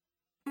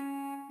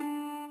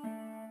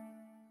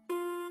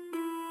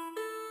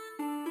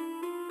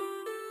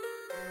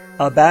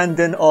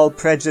Abandon all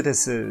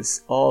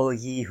prejudices, all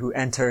ye who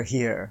enter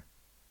here.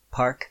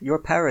 Park your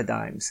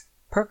paradigms,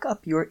 perk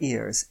up your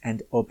ears,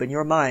 and open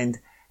your mind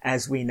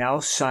as we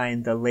now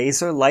shine the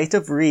laser light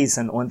of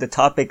reason on the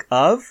topic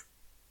of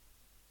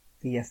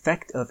the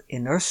effect of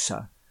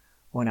inertia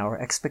on our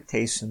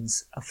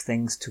expectations of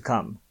things to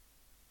come.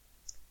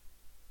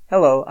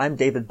 Hello, I'm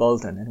David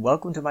Bolden, and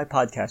welcome to my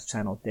podcast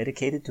channel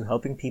dedicated to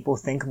helping people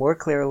think more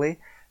clearly,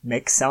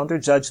 make sounder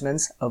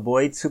judgments,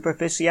 avoid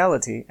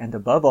superficiality, and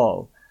above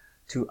all,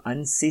 to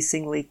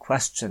unceasingly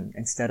question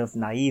instead of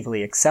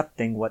naively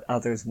accepting what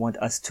others want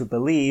us to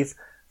believe,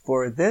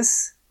 for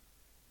this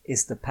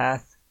is the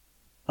path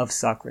of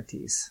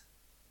Socrates.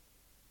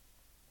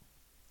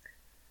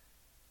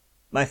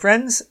 My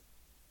friends,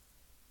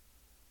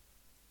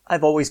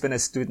 I've always been a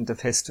student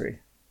of history.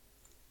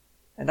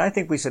 And I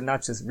think we should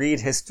not just read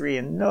history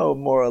and know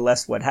more or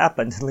less what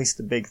happened, at least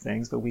the big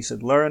things, but we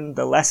should learn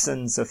the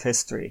lessons of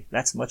history.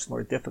 That's much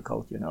more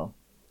difficult, you know.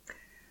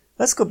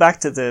 Let's go back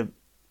to the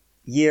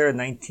year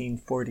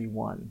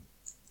 1941.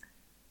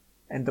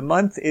 And the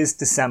month is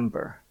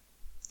December.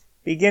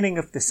 Beginning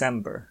of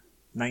December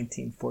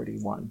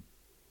 1941.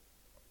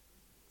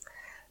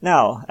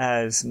 Now,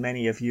 as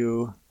many of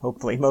you,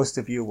 hopefully most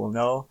of you will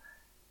know,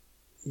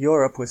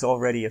 Europe was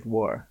already at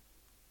war.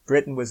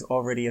 Britain was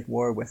already at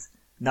war with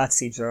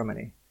Nazi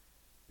Germany.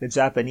 The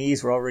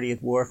Japanese were already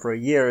at war for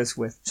years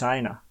with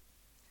China,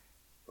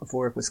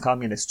 before it was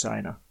communist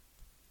China.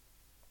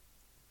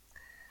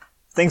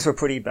 Things were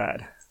pretty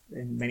bad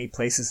in many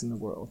places in the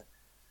world.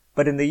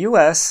 But in the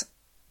US,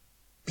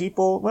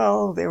 people,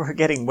 well, they were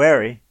getting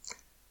wary,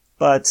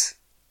 but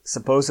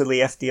supposedly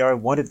FDR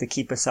wanted to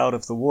keep us out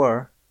of the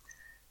war.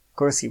 Of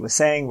course, he was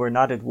saying we're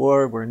not at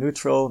war, we're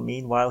neutral.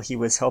 Meanwhile, he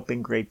was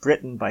helping Great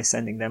Britain by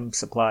sending them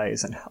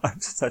supplies and arms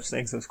and such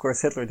things, of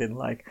course, Hitler didn't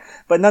like.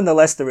 But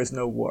nonetheless, there was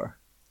no war.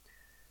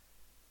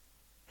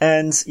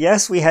 And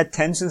yes, we had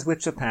tensions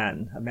with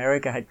Japan.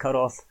 America had cut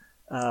off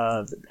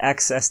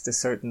access to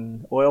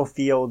certain oil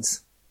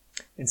fields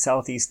in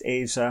Southeast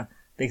Asia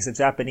because the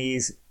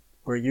Japanese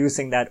were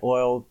using that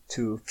oil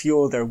to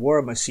fuel their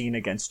war machine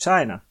against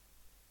China.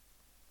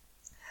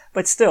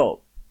 But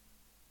still,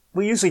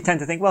 we usually tend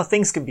to think, well,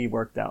 things can be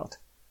worked out.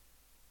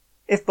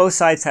 If both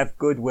sides have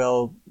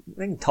goodwill,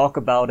 they can talk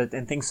about it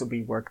and things will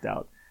be worked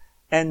out.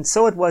 And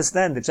so it was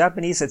then. The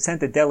Japanese had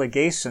sent a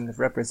delegation of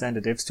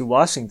representatives to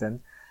Washington,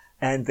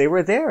 and they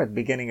were there at the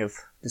beginning of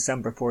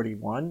December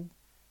 41.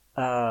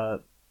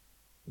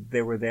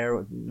 They were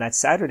there that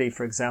Saturday,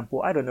 for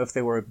example. I don't know if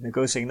they were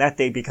negotiating that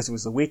day because it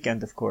was the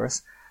weekend, of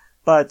course.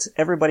 But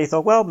everybody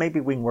thought, well, maybe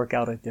we can work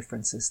out our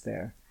differences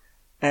there.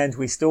 And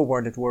we still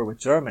weren't at war with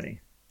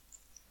Germany.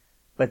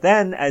 But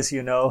then, as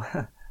you know,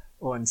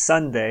 on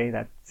Sunday,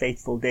 that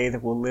fateful day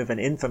that will live in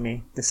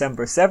infamy,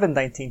 December 7,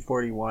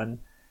 1941,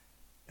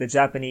 the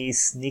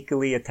Japanese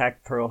sneakily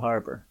attacked Pearl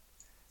Harbor.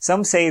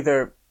 Some say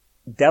their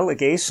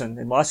delegation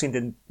in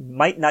Washington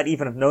might not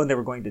even have known they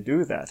were going to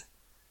do that.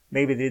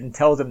 Maybe they didn't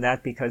tell them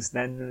that because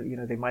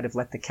then, they might have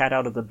let the cat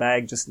out of the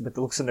bag just with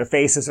the looks on their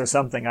faces or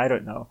something, I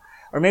don't know.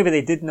 Or maybe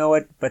they did know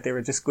it, but they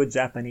were just good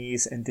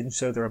Japanese and didn't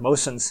show their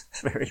emotions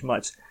very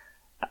much.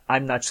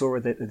 I'm not sure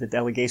whether the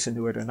delegation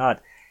knew it or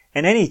not.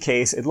 In any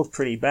case, it looked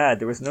pretty bad.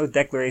 There was no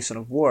declaration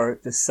of war.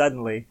 Just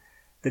suddenly,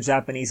 the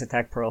Japanese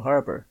attacked Pearl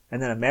Harbor.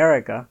 And then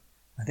America,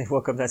 when they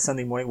woke up that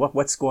Sunday morning,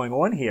 what's going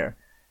on here?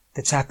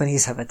 The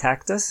Japanese have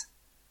attacked us?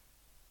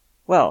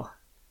 Well,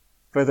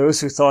 for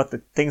those who thought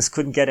that things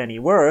couldn't get any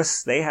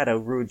worse, they had a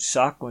rude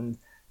shock on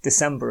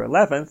December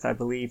 11th. I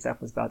believe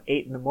that was about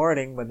 8 in the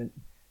morning when the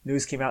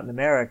news came out in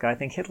America. I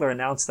think Hitler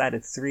announced that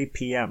at 3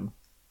 p.m.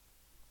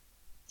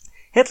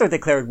 Hitler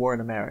declared war in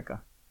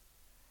America,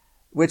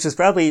 which is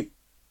probably,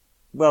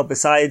 well,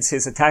 besides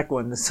his attack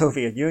on the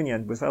Soviet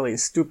Union, was probably the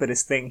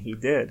stupidest thing he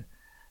did.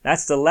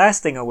 That's the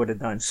last thing I would have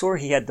done. Sure,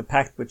 he had the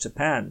pact with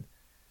Japan,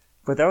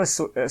 but there was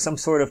some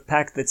sort of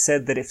pact that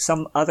said that if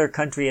some other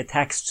country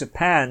attacks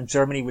Japan,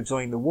 Germany would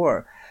join the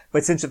war.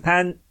 But since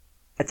Japan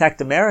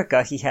attacked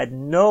America, he had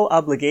no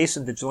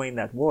obligation to join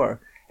that war,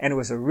 and it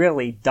was a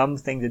really dumb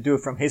thing to do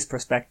from his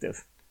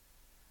perspective,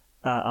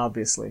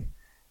 obviously.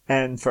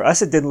 And for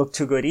us, it didn't look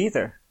too good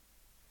either.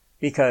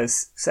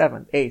 Because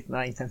 7th, 8th,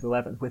 9th, 10th,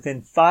 11th,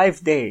 within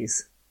 5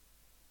 days,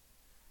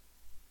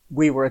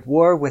 we were at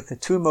war with the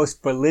two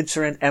most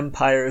belligerent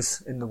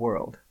empires in the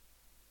world.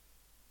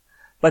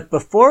 But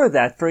before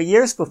that, for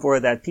years before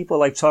that, people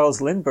like Charles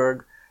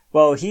Lindbergh,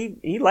 well,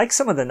 he liked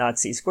some of the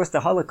Nazis. Of course,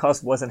 the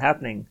Holocaust wasn't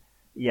happening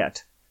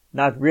yet.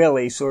 Not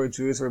really. Sure,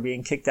 Jews were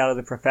being kicked out of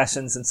the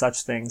professions and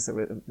such things. There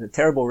was the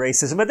terrible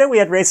racism. But then we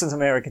had racism in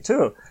America,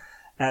 too.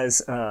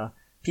 As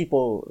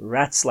people,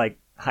 rats like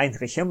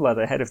Heinrich Himmler,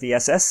 the head of the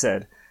SS,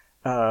 said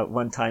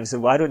one time.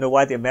 So I don't know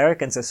why the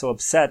Americans are so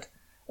upset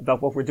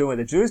about what we're doing with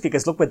the Jews,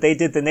 because look what they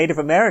did to Native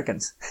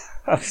Americans.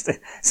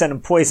 Send them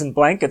poisoned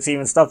blankets,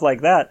 even stuff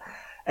like that.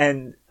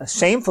 And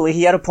shamefully,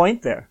 he had a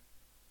point there.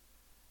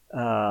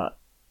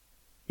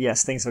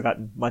 Yes, things have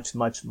gotten much,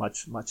 much,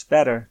 much, much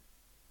better.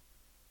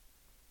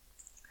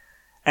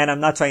 And I'm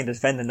not trying to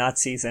defend the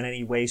Nazis in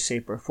any way,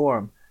 shape, or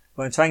form.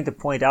 What I'm trying to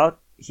point out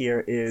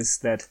here is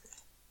that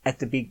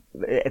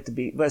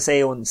let's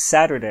say on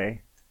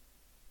Saturday,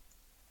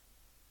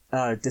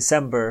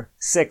 December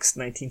 6th,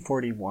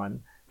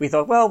 1941, we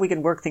thought, well, we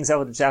can work things out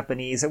with the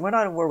Japanese, and we're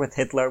not at war with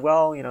Hitler.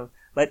 Well,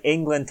 let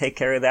England take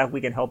care of that.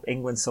 We can help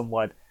England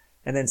somewhat.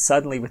 And then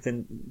suddenly,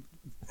 within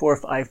 4 or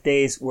 5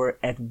 days, we're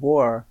at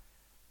war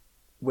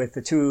with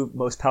the two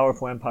most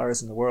powerful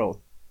empires in the world.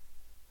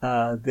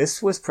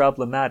 This was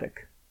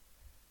problematic.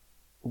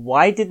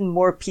 Why didn't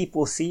more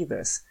people see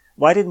this?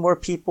 Why didn't more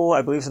people,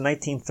 I believe it was in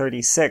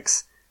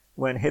 1936,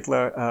 when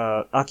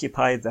Hitler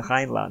occupied the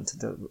Rhineland,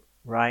 the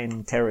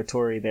Rhine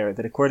territory there,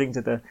 that according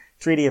to the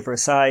Treaty of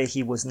Versailles,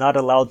 he was not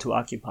allowed to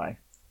occupy.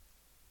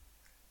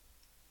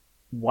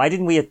 Why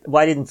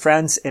didn't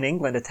France and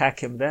England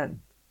attack him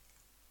then?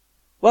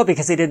 Well,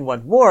 because they didn't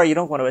want war. You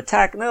don't want to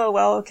attack. No,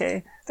 well,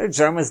 okay. The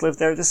Germans lived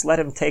there. Just let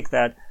him take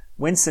that.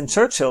 Winston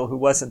Churchill, who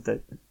wasn't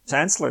the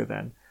chancellor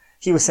then,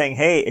 he was saying,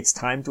 hey, it's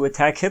time to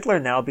attack Hitler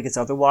now because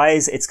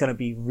otherwise it's going to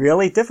be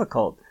really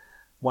difficult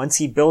once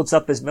he builds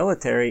up his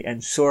military.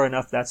 And sure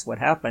enough, that's what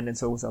happened. And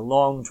so it was a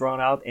long, drawn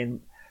out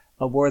in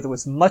a war that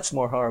was much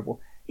more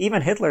horrible.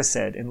 Even Hitler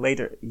said in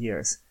later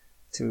years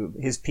to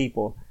his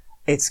people,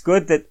 it's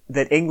good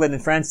that England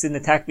and France didn't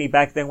attack me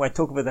back then when I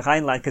took over the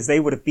Rhineland, because they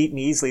would have beat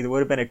me easily. There would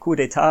have been a coup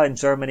d'etat in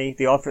Germany.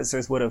 The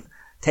officers would have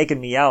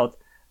taken me out,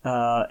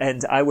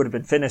 and I would have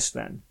been finished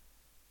then.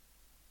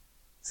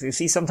 So you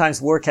see,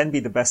 sometimes war can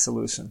be the best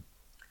solution.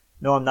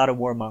 No, I'm not a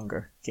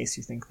warmonger, in case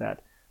you think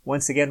that.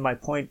 Once again, my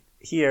point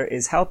here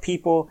is how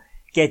people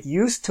get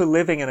used to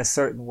living in a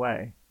certain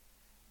way.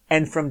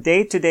 And from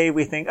day to day,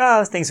 we think,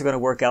 things are going to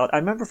work out. I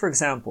remember, for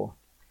example,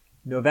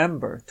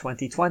 November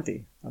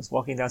 2020. I was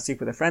walking down the street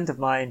with a friend of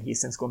mine.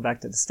 He's since gone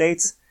back to the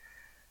States.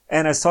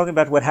 And I was talking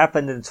about what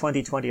happened in the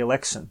 2020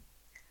 election.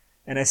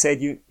 And I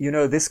said, you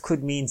know, this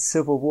could mean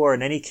civil war.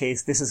 In any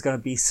case, this is going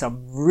to be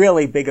some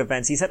really big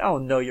events. He said, oh,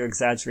 no, you're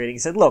exaggerating. He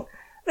said, look,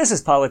 this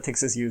is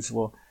politics as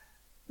usual.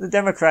 The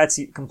Democrats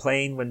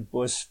complain when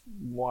Bush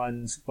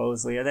won,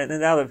 supposedly. And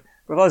now the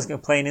Republicans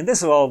complain, and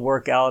this will all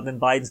work out. And then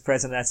Biden's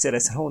president, that's it. I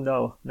said,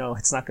 oh, no,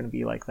 it's not going to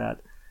be like that.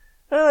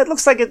 It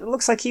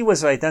looks like he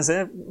was right.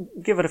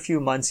 Give it a few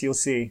months, you'll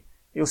see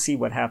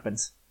what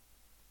happens.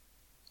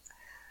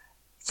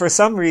 For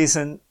some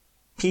reason,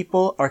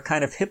 people are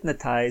kind of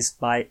hypnotized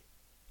by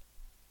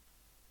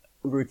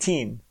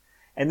routine.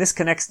 And this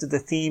connects to the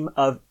theme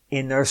of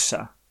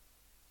inertia.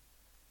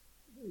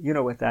 You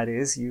know what that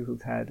is, you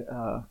who've had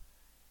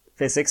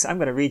physics. I'm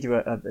going to read you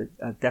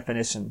a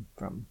definition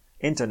from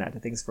internet. I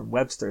think it's from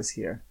Webster's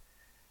here.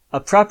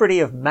 A property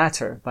of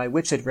matter by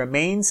which it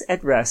remains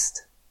at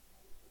rest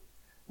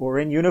or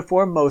in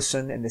uniform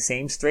motion in the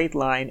same straight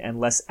line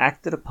unless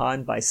acted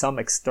upon by some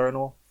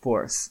external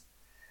force.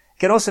 It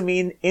can also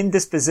mean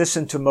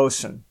indisposition to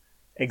motion,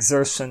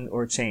 exertion,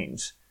 or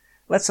change.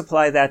 Let's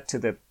apply that to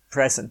the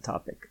present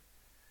topic.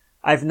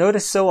 I've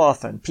noticed so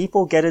often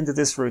people get into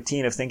this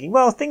routine of thinking,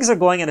 well, things are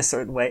going in a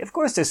certain way. Of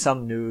course, there's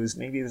some news.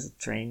 Maybe there's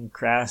a train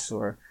crash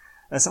or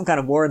some kind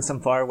of war in some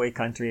faraway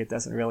country. It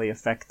doesn't really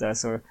affect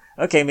us. Or,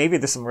 okay, maybe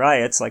there's some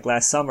riots like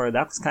last summer.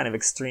 That was kind of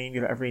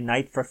extreme, every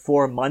night for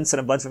 4 months in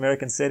a bunch of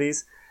American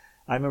cities.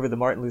 I remember the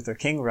Martin Luther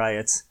King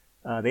riots.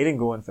 They didn't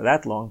go on for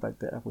that long, but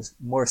it was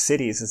more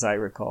cities as I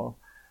recall.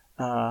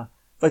 But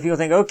people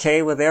think,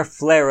 okay, well, they're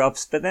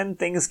flare-ups, but then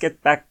things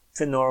get back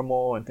to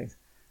normal and things.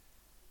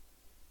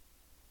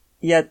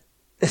 Yet,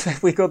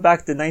 if we go back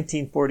to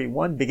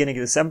 1941, beginning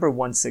of December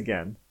once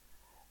again,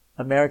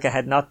 America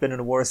had not been in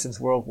a war since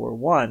World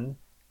War I,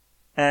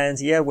 and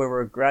we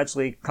were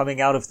gradually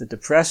coming out of the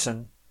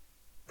Depression,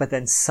 but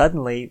then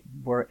suddenly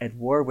we're at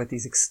war with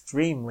these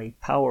extremely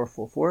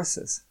powerful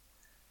forces.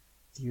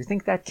 Do you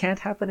think that can't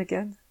happen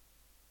again?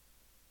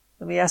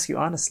 Let me ask you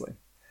honestly.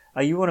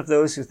 Are you one of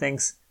those who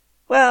thinks,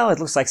 well, it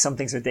looks like some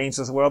things are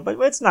dangerous in the world, but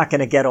it's not going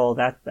to get all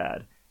that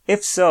bad?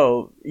 If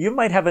so, you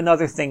might have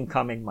another thing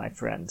coming, my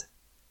friend.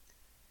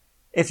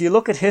 If you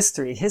look at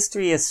history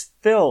is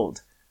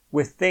filled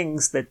with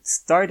things that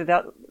started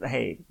out,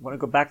 hey, want to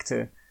go back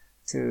to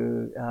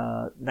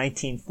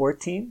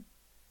 1914?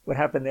 What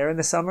happened there in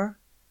the summer?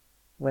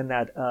 When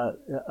that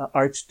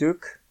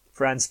Archduke,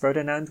 Franz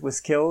Ferdinand,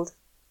 was killed?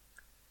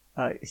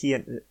 He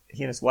and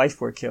his wife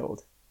were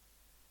killed.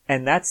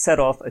 And that set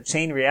off a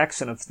chain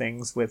reaction of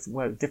things with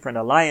different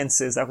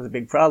alliances. That was a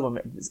big problem.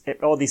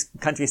 All these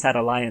countries had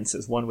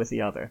alliances, one with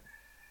the other.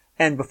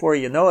 And before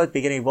you know it,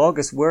 beginning of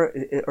August,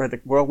 the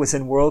world was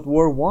in World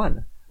War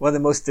I. One of the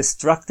most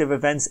destructive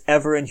events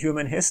ever in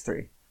human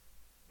history.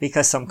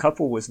 Because some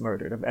couple was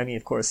murdered. I mean,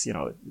 of course,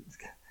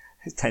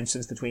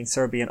 tensions between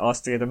Serbia and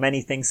Austria. There are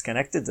many things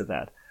connected to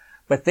that.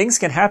 But things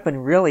can happen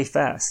really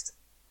fast.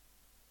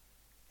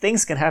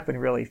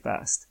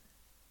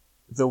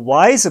 The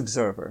wise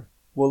observer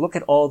will look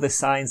at all the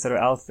signs that are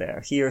out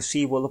there. He or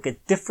she will look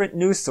at different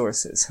news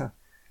sources.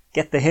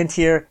 Get the hint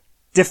here?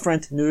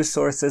 Different news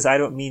sources. I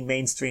don't mean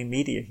mainstream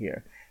media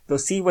here. They'll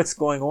see what's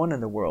going on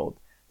in the world.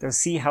 They'll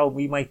see how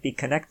we might be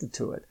connected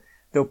to it.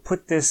 They'll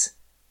put this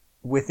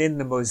within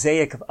the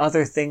mosaic of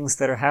other things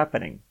that are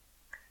happening.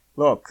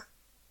 Look,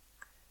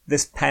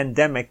 this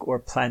pandemic or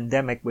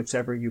plandemic,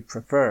 whichever you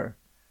prefer,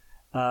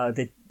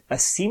 that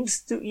seems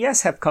to,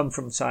 yes, have come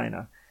from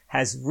China,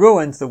 has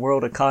ruined the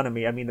world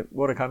economy. I mean, the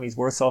world economy is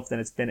worse off than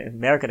it's been.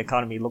 American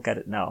economy, look at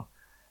it now.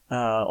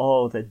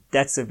 All the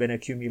debts have been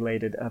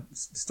accumulated.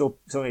 Still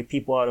so many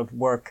people out of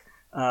work.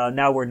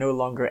 Now we're no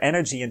longer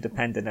energy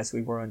independent as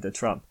we were under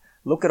Trump.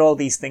 Look at all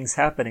these things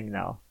happening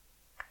now.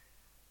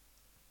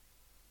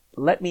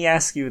 Let me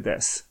ask you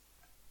this.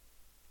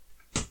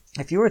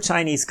 If you were a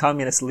Chinese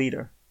communist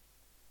leader,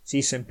 Xi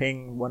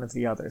Jinping, one of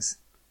the others,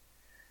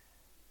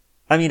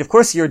 I mean, of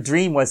course your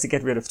dream was to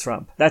get rid of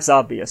Trump. That's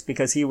obvious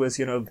because he was,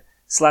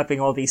 slapping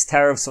all these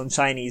tariffs on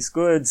Chinese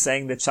goods,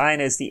 saying that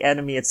China is the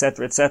enemy,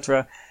 etc.,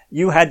 etc.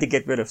 You had to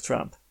get rid of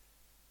Trump.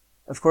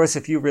 Of course,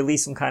 if you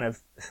release some kind of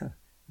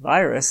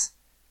virus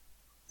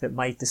that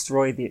might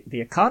destroy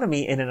the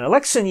economy in an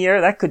election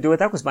year, that could do it.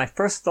 That was my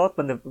first thought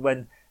when they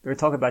were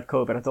talking about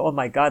COVID. I thought, oh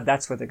my God,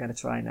 that's what they're going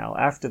to try now.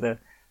 After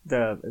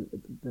the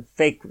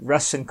fake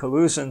Russian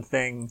collusion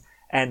thing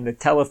and the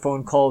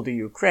telephone call to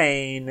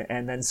Ukraine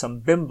and then some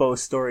bimbo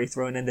story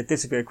thrown in that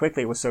disappeared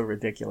quickly, was so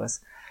ridiculous.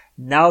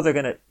 Now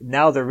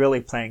they're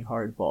really playing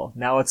hardball.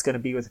 Now it's going to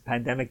be with a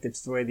pandemic to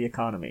destroy the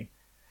economy.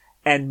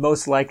 And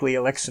most likely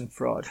election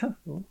fraud.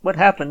 What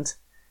happened?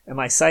 Am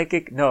I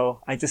psychic? No,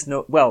 I just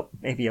know, well,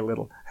 maybe a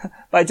little,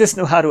 but I just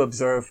know how to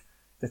observe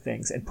the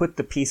things and put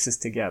the pieces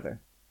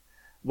together.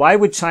 Why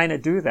would China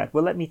do that?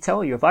 Well, let me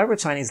tell you, if I were a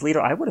Chinese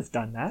leader, I would have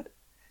done that.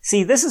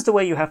 See, this is the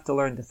way you have to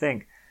learn to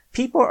think.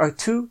 People are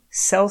too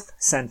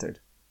self-centered.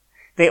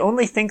 They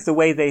only think the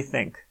way they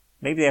think.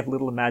 Maybe they have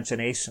little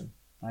imagination.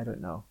 I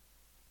don't know.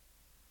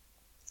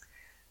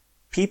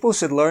 People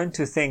should learn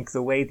to think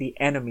the way the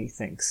enemy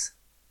thinks.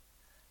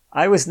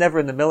 I was never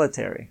in the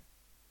military.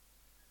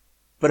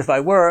 But if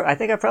I were, I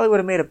think I probably would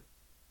have made a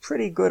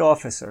pretty good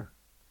officer,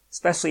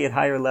 especially at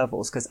higher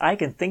levels, because I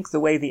can think the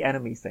way the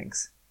enemy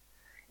thinks.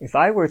 If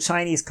I were a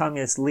Chinese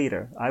communist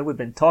leader, I would have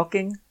been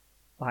talking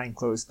behind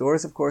closed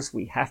doors, of course.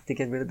 We have to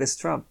get rid of this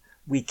Trump.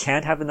 We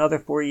can't have another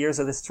 4 years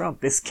of this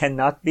Trump. This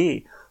cannot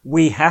be.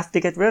 We have to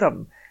get rid of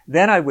him.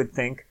 Then I would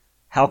think,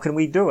 how can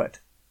we do it?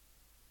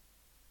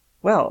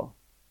 Well,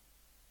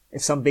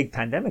 if some big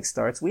pandemic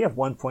starts, we have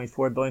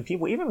 1.4 billion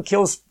people. Even if it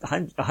kills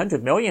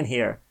 100 million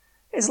here,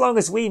 as long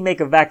as we make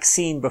a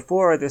vaccine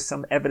before there's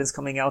some evidence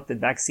coming out that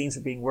vaccines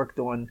are being worked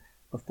on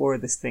before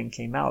this thing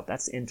came out.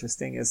 That's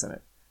interesting, isn't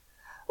it?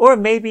 Or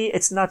maybe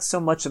it's not so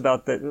much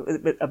about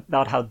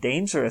how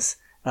dangerous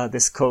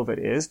this COVID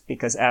is,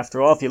 because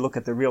after all, if you look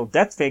at the real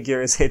death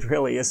figures, it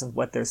really isn't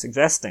what they're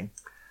suggesting.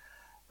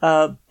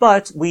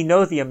 But we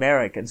know the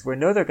Americans. We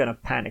know they're going to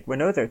panic. We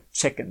know they're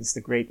chickens,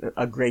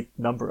 a great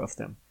number of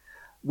them.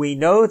 We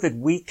know that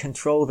we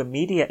control the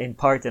media in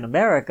part in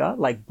America,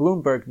 like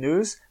Bloomberg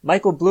News.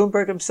 Michael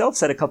Bloomberg himself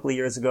said a couple of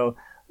years ago,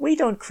 we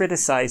don't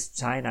criticize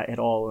China at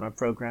all in our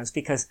programs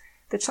because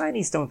the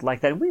Chinese don't like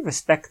that. We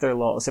respect their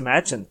laws.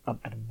 Imagine an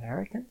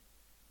American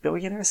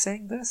billionaire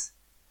saying this.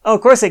 Oh,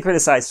 of course they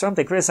criticize Trump.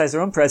 They criticize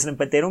their own president,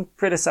 but they don't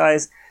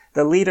criticize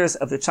the leaders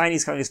of the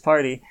Chinese Communist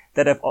Party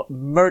that have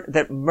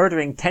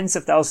murdering tens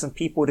of thousands of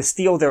people to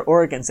steal their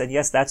organs. And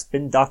yes, that's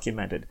been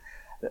documented.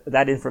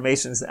 That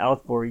information is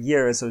out for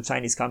years, so the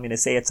Chinese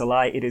communists say it's a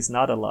lie. It is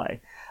not a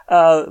lie.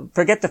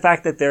 Forget the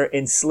fact that they're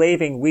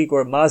enslaving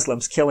Uyghur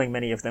Muslims, killing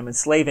many of them,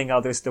 enslaving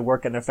others to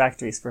work in their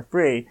factories for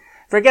free.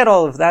 Forget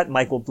all of that,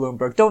 Michael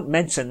Bloomberg. Don't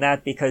mention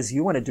that because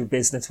you want to do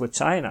business with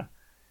China.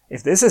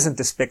 If this isn't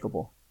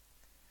despicable.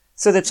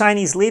 So the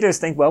Chinese leaders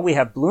think, well, we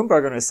have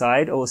Bloomberg on our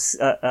side.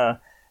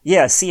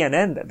 Yeah,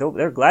 CNN,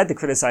 they're glad to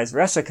criticize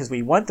Russia because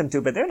we want them to,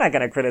 but they're not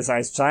going to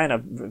criticize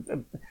China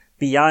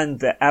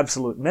beyond the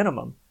absolute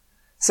minimum.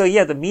 So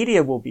yeah, the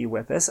media will be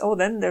with us. Oh,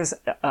 then there's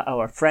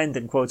our friend,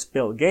 in quotes,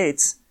 Bill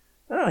Gates.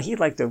 Oh, he'd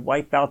like to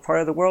wipe out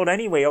part of the world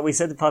anyway. Always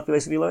said the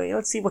population would be low.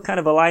 Let's see what kind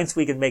of alliance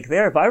we can make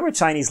there. If I were a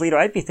Chinese leader,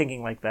 I'd be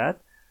thinking like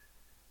that.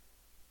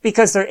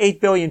 Because there are 8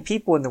 billion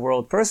people in the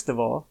world, first of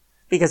all.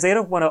 Because they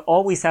don't want to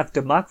always have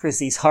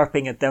democracies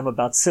harping at them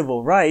about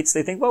civil rights.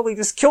 They think, well, we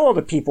just kill all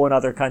the people in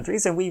other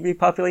countries and we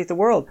repopulate the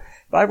world.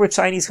 If I were a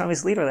Chinese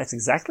communist leader, that's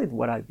exactly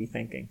what I'd be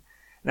thinking.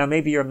 Now,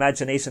 maybe your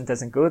imagination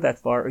doesn't go that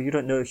far, or you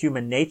don't know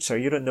human nature.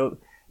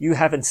 You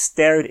haven't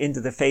stared into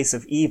the face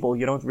of evil.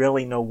 You don't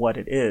really know what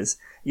it is.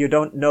 You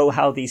don't know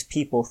how these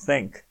people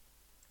think.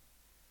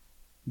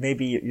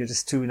 Maybe you're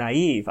just too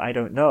naive. I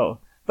don't know.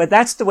 But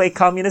that's the way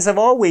communists have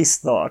always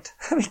thought.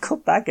 I mean, go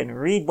back and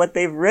read what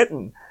they've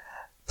written.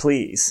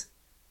 Please.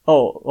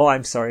 Oh,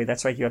 I'm sorry.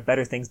 That's right. You have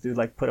better things to do,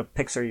 like put a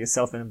picture of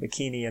yourself in a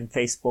bikini on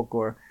Facebook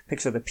or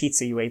picture of the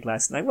pizza you ate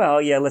last night.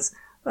 Well, yeah,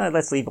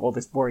 let's leave all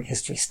this boring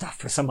history stuff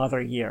for some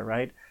other year,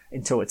 right?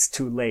 Until it's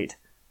too late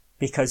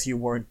because you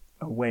weren't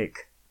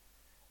awake.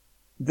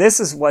 This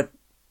is what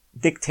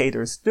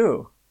dictators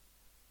do.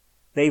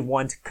 They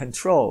want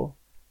control,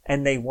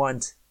 and they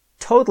want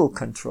total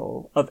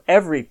control of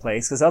every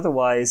place, because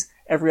otherwise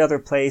every other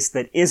place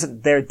that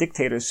isn't their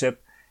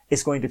dictatorship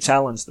is going to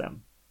challenge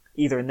them,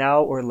 either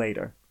now or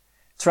later.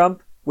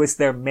 Trump was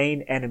their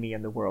main enemy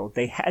in the world.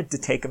 They had to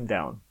take him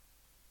down.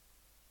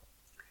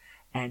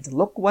 And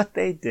look what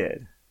they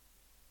did.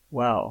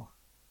 Wow.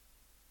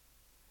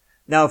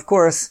 Now, of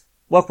course,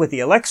 what with the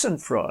election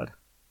fraud,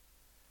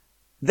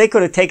 they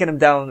could have taken him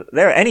down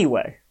there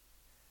anyway.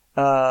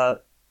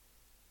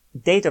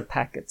 Data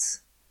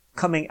packets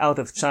coming out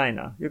of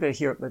China. You're going to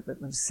hear,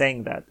 I'm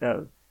saying that,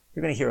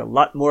 you're going to hear a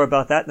lot more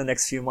about that in the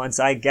next few months,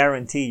 I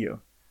guarantee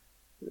you.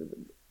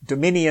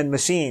 Dominion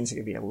machines,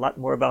 you're going to be a lot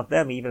more about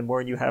them, even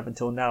more than you have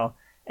until now.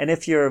 And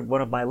if you're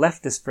one of my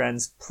leftist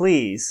friends,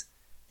 please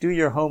do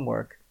your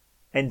homework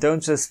and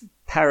don't just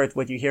parrot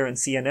what you hear in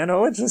CNN.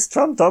 Oh, it's just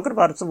Trump talking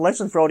about some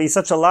election fraud. He's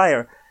such a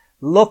liar.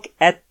 Look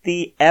at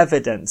the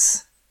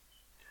evidence.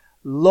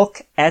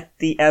 Look at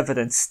the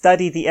evidence.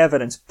 Study the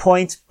evidence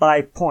point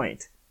by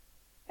point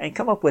and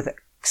come up with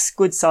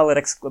good, solid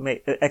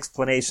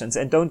explanations.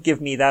 And don't give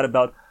me that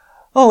about,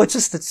 oh, it's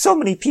just that so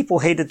many people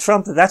hated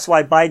Trump. That's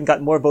why Biden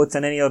got more votes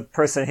than any other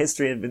person in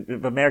history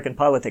of American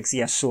politics.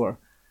 Yeah, sure.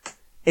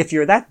 If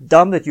you're that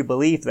dumb that you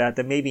believe that,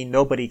 then maybe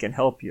nobody can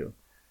help you.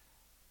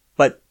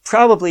 But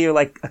probably you're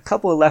like a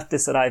couple of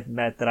leftists that I've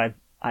met that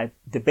I've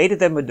debated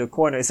them into a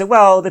corner. I said,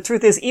 well, the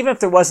truth is, even if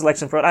there was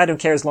election fraud, I don't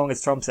care as long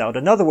as Trump's out.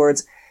 In other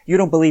words, you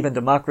don't believe in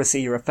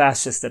democracy, you're a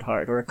fascist at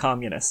heart, or a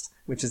communist,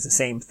 which is the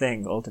same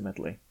thing,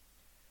 ultimately.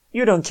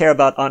 You don't care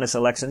about honest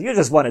elections, you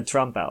just wanted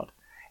Trump out.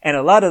 And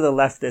a lot of the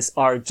leftists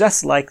are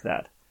just like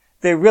that.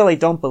 They really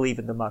don't believe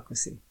in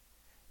democracy.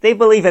 They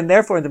believe in,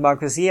 therefore, in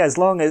democracy, as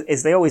long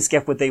as they always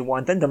get what they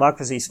want, then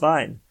democracy's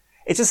fine.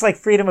 It's just like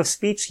freedom of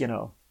speech, you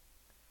know.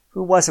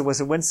 Who was it?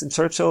 Was it Winston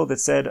Churchill that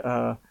said,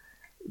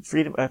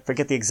 freedom, I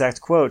forget the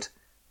exact quote,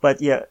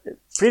 but yeah,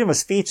 freedom of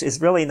speech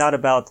is really not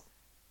about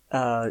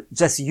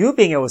just you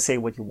being able to say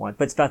what you want,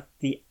 but it's about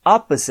the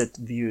opposite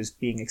views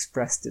being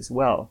expressed as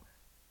well.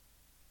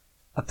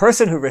 A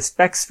person who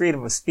respects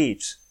freedom of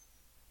speech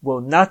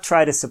will not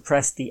try to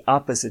suppress the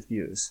opposite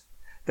views.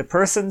 The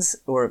persons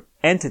or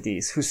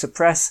entities who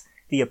suppress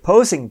the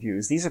opposing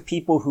views, these are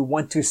people who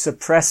want to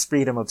suppress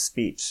freedom of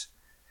speech.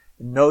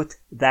 Note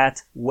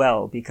that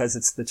well, because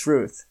it's the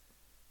truth.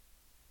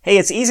 Hey,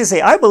 it's easy to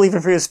say, I believe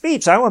in freedom of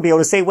speech. I want to be able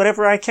to say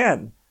whatever I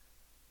can.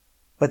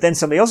 But then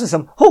somebody else says,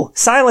 oh,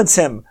 silence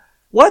him.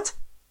 What?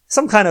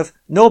 Some kind of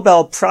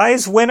Nobel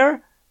Prize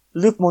winner,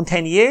 Luc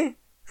Montagnier,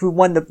 who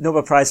won the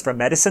Nobel Prize for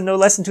Medicine, no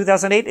less, in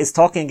 2008, is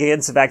talking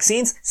against the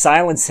vaccines?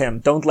 Silence him.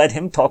 Don't let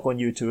him talk on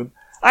YouTube.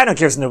 I don't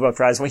care if it's a Nobel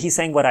Prize winner. He's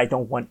saying what I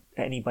don't want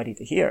anybody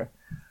to hear.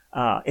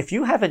 If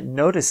you haven't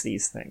noticed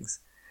these things,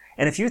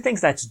 and if you think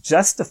that's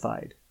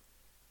justified,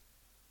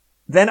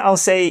 then I'll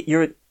say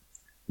you're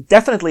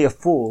definitely a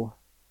fool,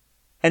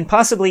 and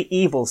possibly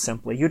evil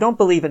simply. You don't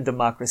believe in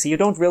democracy. You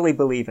don't really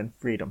believe in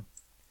freedom.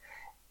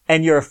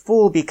 And you're a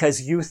fool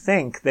because you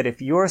think that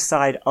if your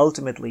side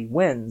ultimately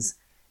wins,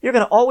 you're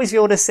going to always be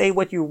able to say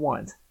what you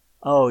want.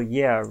 Oh,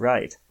 yeah,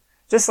 right.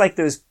 Just like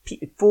those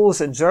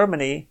fools in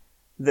Germany,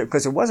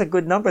 because there was a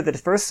good number that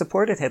first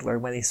supported Hitler.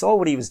 When they saw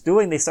what he was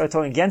doing, they started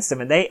talking against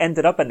him, and they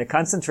ended up in the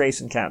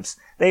concentration camps.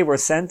 They were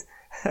sent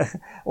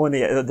on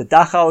the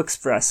Dachau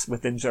Express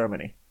within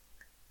Germany.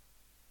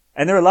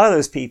 And there are a lot of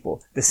those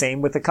people. The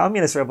same with the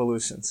communist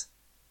revolutions.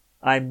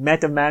 I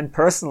met a man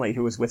personally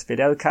who was with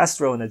Fidel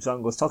Castro in the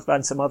jungles, talked about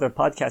in some other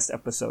podcast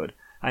episode.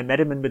 I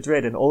met him in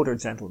Madrid, an older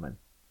gentleman.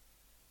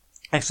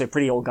 Actually, a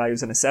pretty old guy who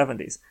was in his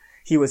 70s.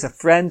 He was a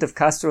friend of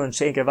Castro and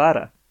Che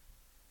Guevara,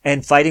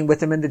 and fighting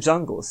with him in the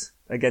jungles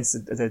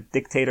against the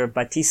dictator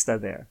Batista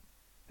there.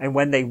 And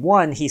when they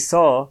won, he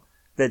saw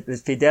that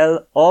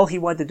Fidel, all he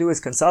wanted to do is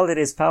consolidate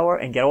his power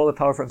and get all the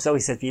power for himself.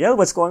 He said, Fidel,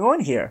 what's going on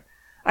here?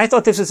 I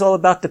thought this was all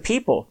about the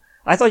people.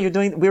 I thought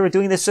we were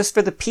doing this just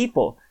for the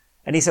people.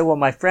 And he said, well,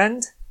 my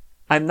friend,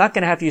 I'm not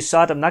going to have you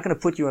shot. I'm not going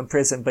to put you in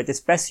prison, but it's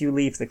best you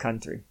leave the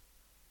country.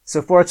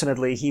 So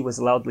fortunately, he was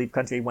allowed to leave the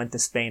country. He went to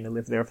Spain and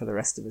lived there for the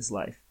rest of his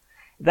life.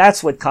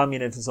 That's what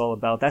communism is all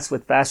about. That's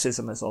what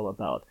fascism is all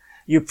about.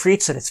 You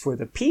preach that it's for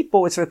the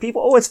people. It's for the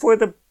people. Oh, it's for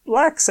the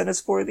blacks and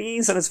it's for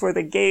these and it's for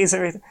the gays and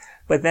everything.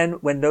 But then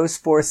when those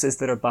forces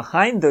that are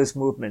behind those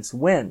movements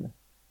win,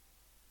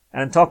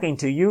 and I'm talking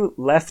to you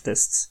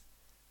leftists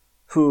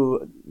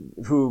who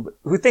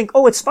think,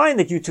 oh, it's fine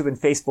that YouTube and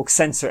Facebook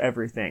censor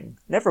everything.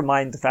 Never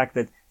mind the fact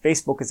that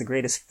Facebook is the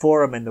greatest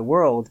forum in the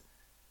world.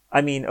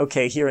 I mean,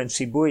 okay, here in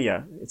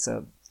Shibuya,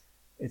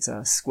 it's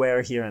a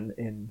square here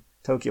in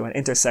Tokyo, an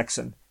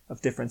intersection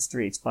of different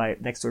streets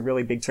next to a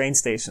really big train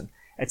station.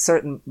 At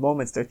certain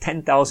moments, there are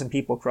 10,000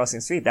 people crossing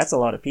the street. That's a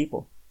lot of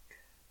people.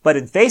 But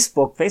in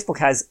Facebook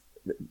has,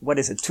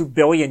 2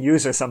 billion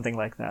users, something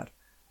like that.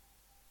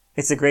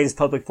 It's the greatest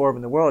public forum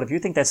in the world. If you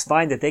think that's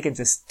fine, that they can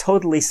just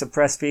totally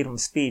suppress freedom of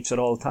speech at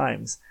all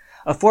times.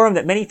 A forum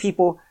that many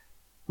people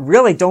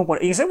really don't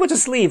want. You say, well,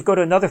 just leave, go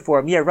to another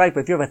forum. Yeah, right, but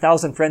if you have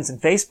 1,000 friends in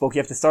Facebook, you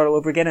have to start all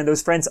over again, and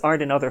those friends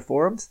aren't in other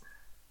forums?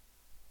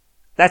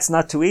 That's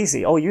not too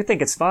easy. Oh, you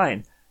think it's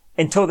fine.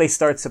 Until they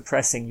start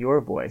suppressing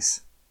your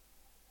voice.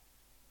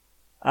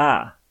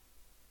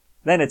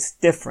 Then it's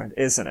different,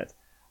 isn't it?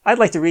 I'd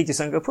like to read you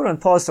something. I'll put it on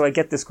pause so I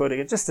get this quote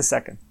again. Just a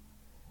second.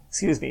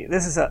 Excuse me.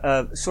 This is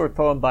a short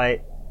poem by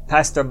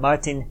Pastor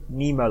Martin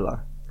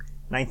Niemöller,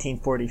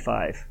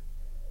 1945.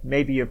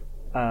 Maybe you've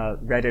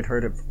read it,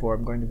 heard it before.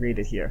 I'm going to read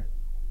it here.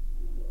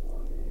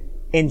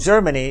 In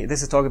Germany,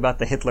 this is talking about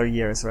the Hitler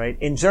years, right?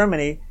 In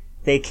Germany,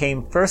 they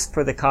came first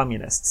for the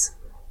communists,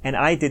 and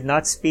I did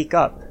not speak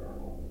up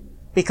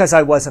because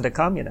I wasn't a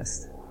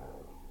communist.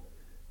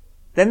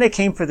 Then they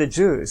came for the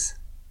Jews,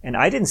 and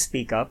I didn't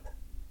speak up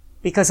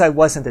because I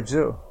wasn't a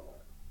Jew.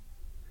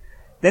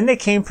 Then they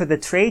came for the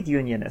trade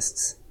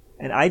unionists,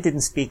 and I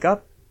didn't speak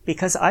up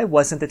because I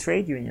wasn't a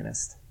trade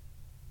unionist.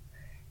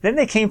 Then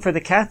they came for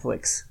the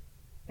Catholics,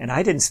 and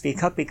I didn't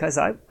speak up because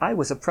I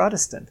was a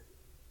Protestant.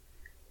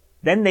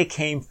 Then they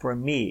came for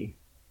me,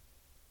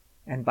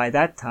 and by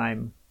that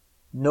time,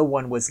 no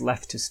one was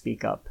left to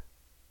speak up.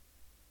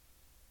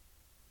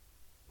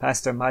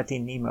 Pastor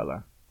Martin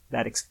Niemöller,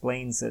 that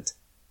explains it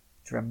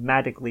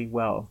dramatically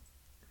well.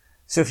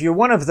 So if you're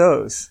one of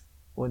those,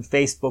 on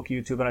Facebook,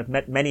 YouTube, and I've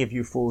met many of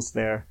you fools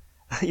there,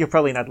 you're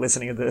probably not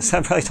listening to this.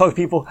 I'm probably talking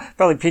people,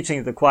 probably preaching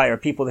to the choir,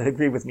 people that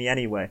agree with me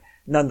anyway.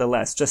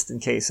 Nonetheless, just in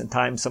case, in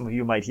time some of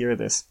you might hear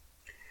this.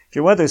 If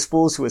you're one of those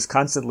fools who is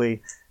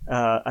constantly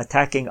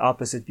attacking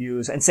opposite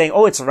views and saying,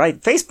 "Oh, it's right.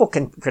 Facebook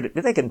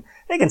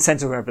they can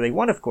censor whoever they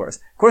want." Of course,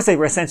 they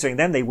were censoring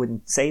them. They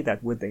wouldn't say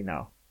that, would they?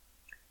 Now,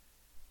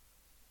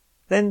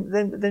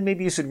 then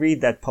maybe you should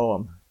read that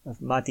poem of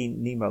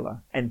Martin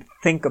Niemöller and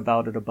think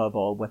about it above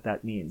all what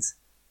that means.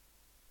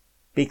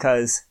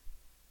 Because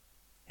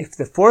if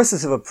the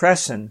forces of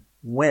oppression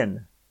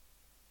win,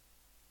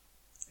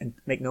 and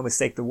make no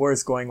mistake, the war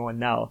is going on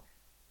now.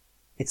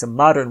 It's a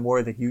modern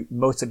war that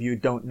most of you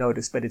don't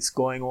notice, but it's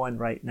going on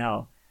right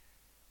now.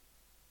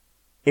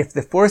 If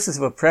the forces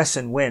of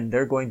oppression win,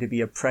 they're going to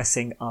be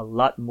oppressing a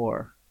lot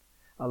more.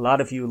 A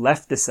lot of you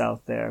leftists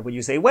out there, when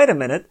you say, "Wait a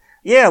minute,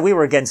 yeah, we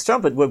were against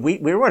Trump, but we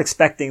weren't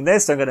expecting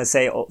this," they're going to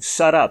say, "Oh,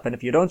 shut up." And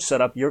if you don't shut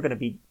up, you're going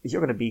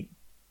to be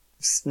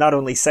not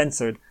only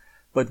censored,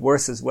 but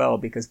worse as well,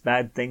 because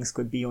bad things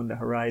could be on the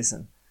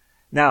horizon.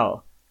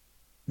 Now,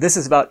 this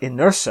is about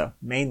inertia,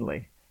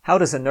 mainly. How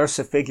does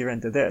inertia figure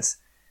into this?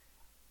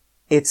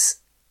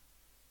 It's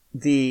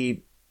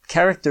the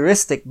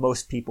characteristic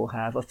most people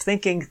have of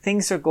thinking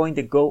things are going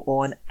to go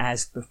on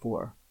as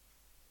before.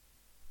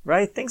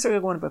 Right? Things are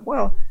going to be,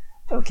 well,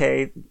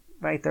 okay,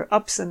 right, there are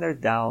ups and there are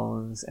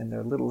downs, and there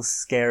are little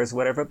scares,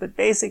 whatever, but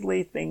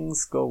basically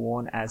things go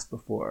on as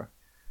before.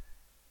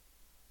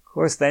 Of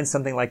course, then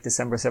something like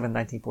December 7,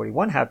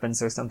 1941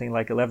 happens, or something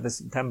like 11th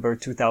September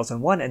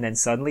 2001, and then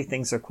suddenly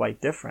things are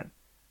quite different.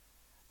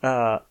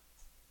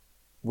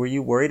 Were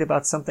you worried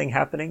about something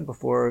happening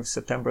before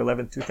September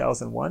 11th,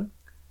 2001?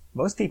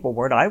 Most people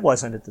weren't. I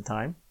wasn't at the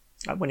time.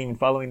 I wasn't even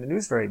following the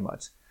news very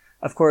much.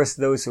 Of course,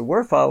 those who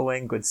were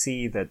following could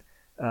see that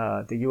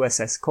the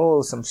USS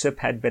Cole, some ship,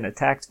 had been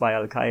attacked by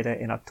Al-Qaeda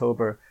in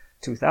October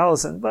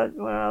 2000, but,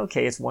 well,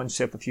 okay, it's one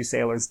ship, a few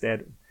sailors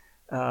dead.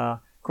 Of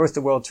course,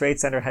 the World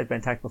Trade Center had been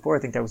attacked before. I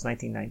think that was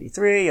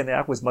 1993, and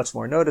that was much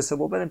more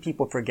noticeable, but then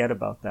people forget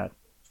about that.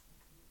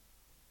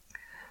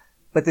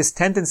 But this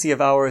tendency of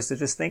ours to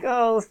just think,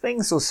 oh,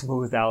 things will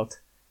smooth out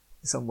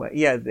some way.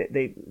 Yeah,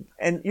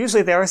 and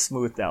usually they are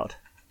smoothed out.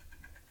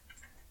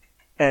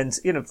 And,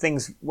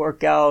 things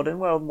work out, and,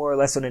 well, more or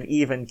less on an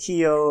even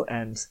keel,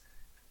 and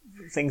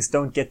things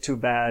don't get too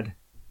bad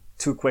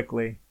too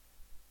quickly.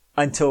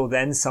 Until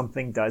then,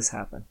 something does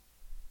happen.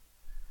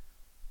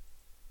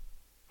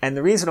 And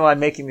the reason why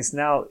I'm making this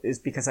now is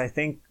because I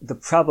think the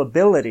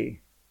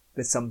probability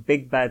that some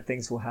big bad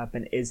things will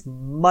happen is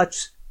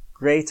much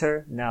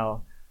greater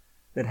now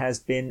than has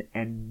been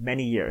in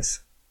many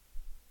years.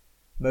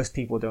 Most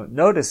people don't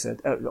notice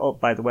it. Oh,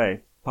 by the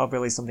way,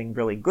 probably something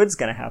really good's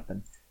going to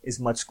happen is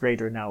much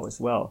greater now as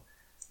well.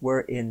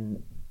 We're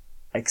in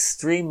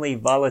extremely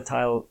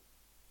volatile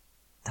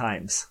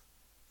times.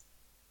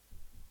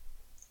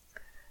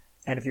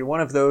 And if you're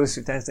one of those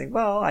who tends to think,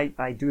 well,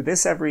 I do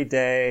this every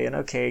day, and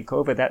okay,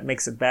 COVID, that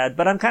makes it bad,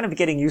 but I'm kind of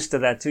getting used to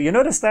that too. You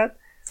notice that?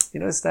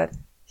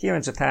 Here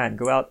in Japan,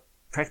 go out,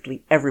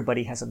 practically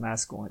everybody has a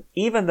mask on.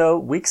 Even though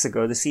weeks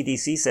ago the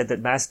CDC said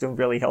that masks don't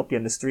really help you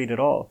in the street at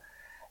all.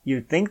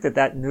 You'd think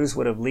that news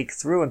would have leaked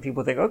through and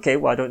people think, okay,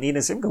 well, I don't need a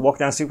I can walk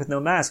down the street with no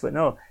mask. But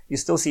no, you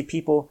still see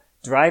people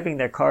driving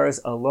their cars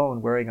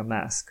alone wearing a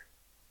mask.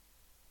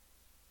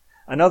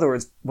 In other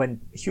words,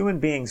 when human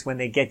beings, when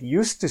they get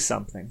used to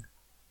something,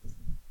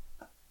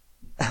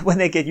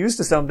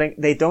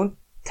 they don't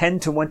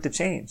tend to want to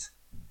change.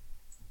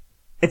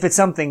 If it's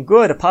something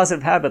good, a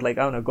positive habit, like,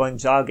 I don't know, going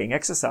jogging,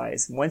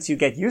 exercise, once you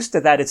get used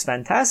to that, it's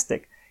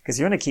fantastic, because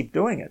you're going to keep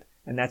doing it,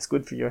 and that's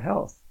good for your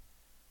health.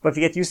 But if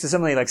you get used to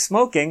something like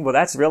smoking, well,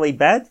 that's really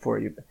bad for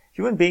you.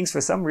 Human beings,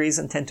 for some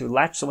reason, tend to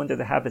latch onto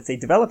the habits. They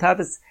develop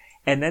habits,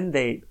 and then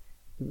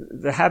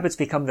the habits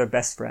become their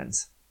best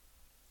friends.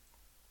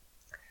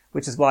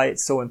 Which is why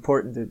it's so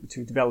important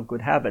to develop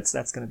good habits.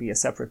 That's going to be a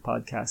separate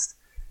podcast.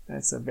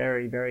 That's a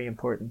very, very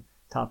important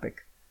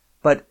topic.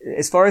 But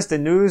as far as the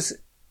news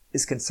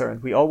is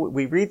concerned,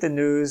 we read the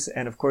news,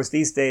 and of course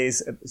these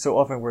days, so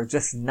often we're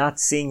just not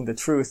seeing the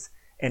truth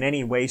in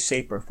any way,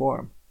 shape, or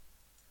form.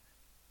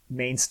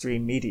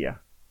 Mainstream media.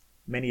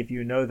 Many of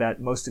you know that.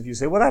 Most of you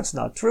say, well, that's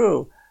not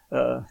true.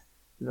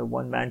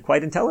 One man,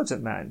 quite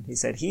intelligent man, he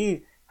said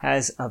he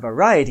has a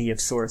variety of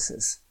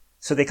sources.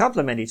 So they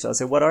compliment each other. I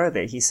said, what are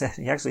they? He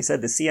actually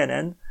said the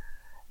CNN,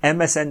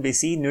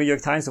 MSNBC, New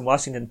York Times, and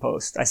Washington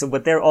Post. I said,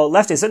 but they're all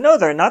left. He said, no,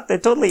 they're not. They're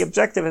totally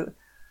objective.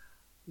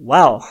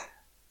 Wow.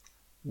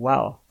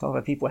 Talk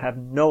about people who have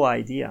no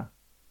idea.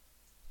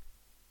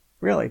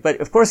 Really.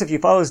 But of course, if you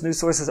follow those news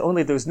sources,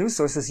 only those news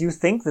sources, you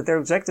think that they're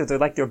objective. They're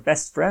like your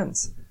best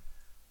friends.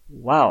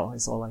 Wow,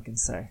 is all I can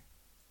say.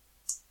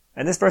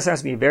 And this person has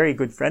to be a very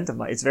good friend of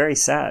mine. It's very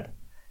sad.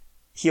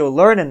 He'll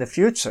learn in the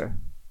future.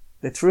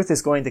 The truth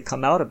is going to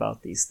come out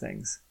about these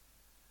things.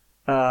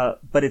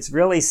 But it's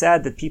really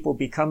sad that people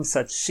become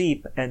such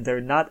sheep and they're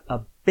not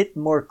a bit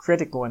more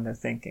critical in their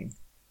thinking.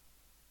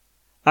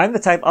 I'm the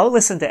type, I'll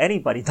listen to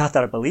anybody, not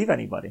that I believe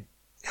anybody.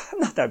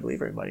 Not that I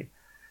believe everybody.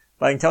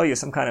 But I can tell you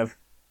some kind of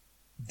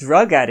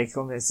drug addict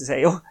who to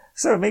say, oh,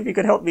 sir, maybe you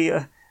could help me.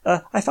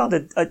 I found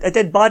a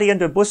dead body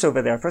under a bush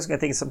over there. First I'm going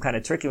to think it's some kind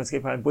of trick. He wants to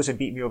get behind a bush and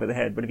beat me over the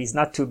head. But if he's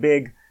not too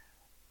big,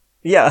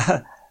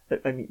 yeah,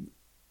 I mean,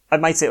 I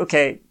might say,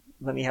 okay,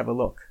 let me have a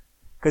look.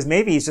 Because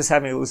maybe he's just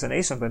having a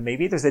hallucination, but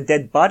maybe there's a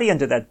dead body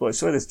under that bush.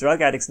 Sure, this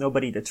drug addict's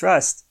nobody to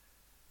trust.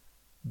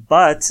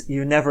 But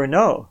you never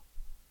know.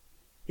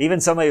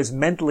 Even somebody who's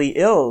mentally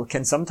ill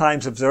can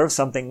sometimes observe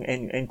something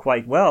and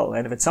quite well.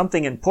 And if it's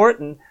something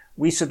important,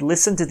 we should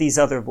listen to these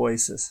other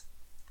voices.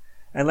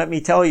 And let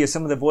me tell you,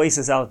 some of the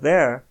voices out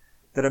there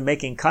that are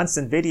making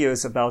constant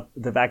videos about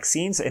the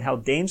vaccines and how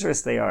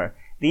dangerous they are,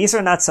 these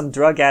are not some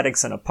drug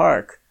addicts in a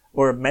park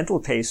or mental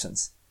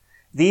patients.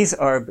 These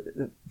are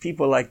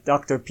people like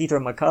Dr. Peter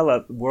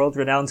McCullough,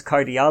 world-renowned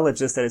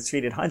cardiologist that has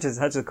treated hundreds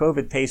and hundreds of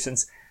COVID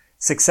patients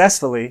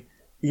successfully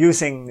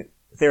using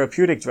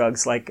therapeutic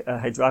drugs like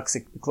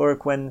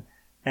hydroxychloroquine.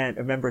 And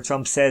remember,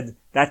 Trump said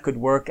that could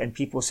work, and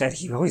people said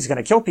he's going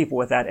to kill people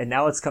with that. And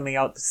now it's coming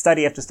out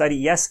study after study.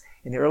 Yes,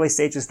 in the early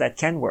stages that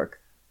can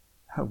work.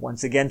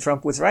 Once again,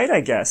 Trump was right,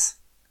 I guess.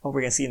 Oh,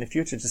 we're going to see in the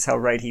future just how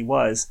right he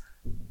was.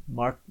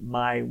 Mark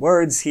my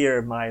words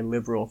here, my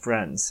liberal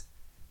friends.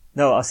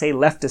 No, I'll say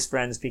leftist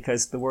friends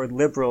because the word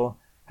liberal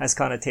has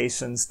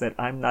connotations that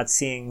I'm not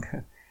seeing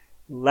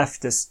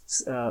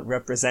leftists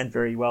represent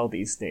very well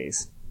these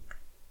days.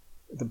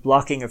 The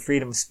blocking of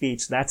freedom of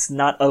speech, that's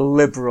not a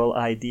liberal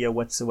idea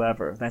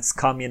whatsoever. That's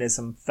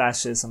communism,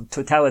 fascism,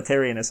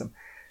 totalitarianism.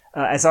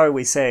 As I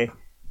always say,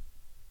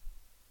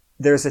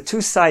 there's a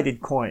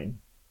two-sided coin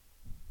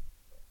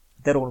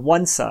that on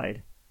one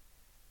side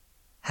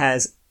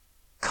has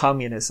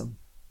communism,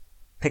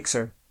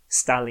 picture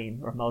Stalin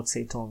or Mao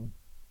Zedong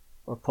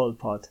or Pol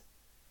Pot,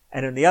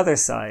 and on the other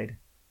side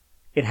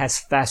it has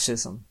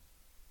fascism,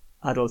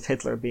 Adolf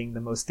Hitler being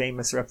the most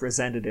famous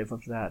representative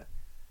of that.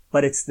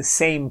 But it's the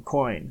same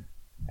coin,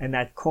 and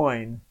that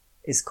coin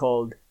is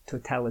called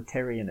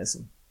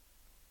totalitarianism.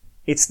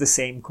 It's the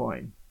same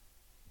coin.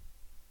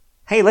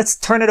 Hey, let's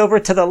turn it over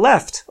to the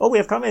left. Oh, we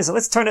have communism.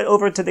 Let's turn it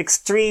over to the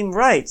extreme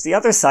right, the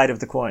other side of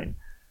the coin.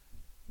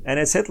 And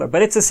it's Hitler.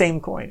 But it's the same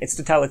coin. It's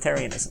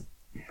totalitarianism.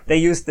 They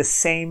use the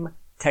same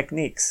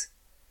techniques.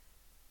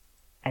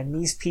 And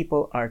these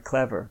people are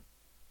clever.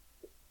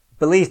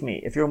 Believe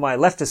me, if you're my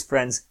leftist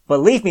friends,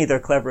 believe me they're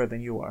cleverer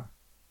than you are.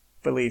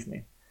 Believe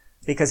me.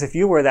 Because if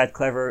you were that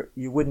clever,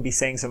 you wouldn't be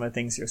saying some of the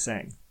things you're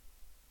saying.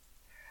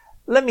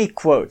 Let me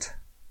quote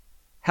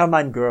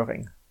Hermann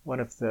Göring,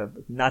 one of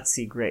the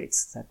Nazi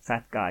greats, that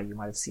fat guy you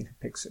might have seen in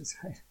pictures,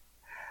 right?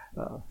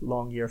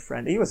 Long-year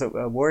friend. He was a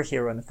war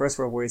hero in the First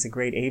World War. He's a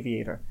great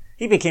aviator.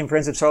 He became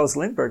friends with Charles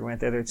Lindbergh,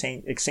 went there. They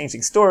were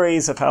exchanging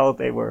stories of how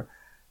they were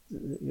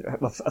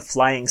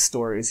flying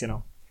stories,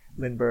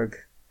 Lindbergh,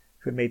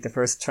 who had made the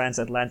first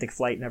transatlantic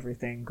flight and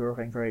everything.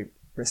 Göring very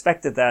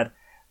respected that.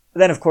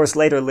 Then, of course,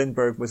 later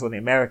Lindbergh was on the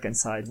American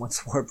side once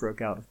the war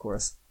broke out, of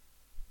course.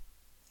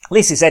 At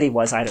least he said he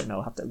was. I don't know.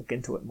 I'll have to look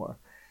into it more.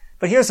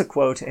 But here's a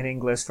quote in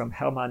English from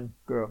Hermann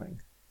Göring.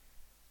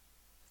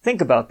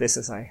 Think about this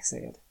as I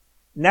say it.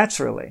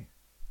 Naturally,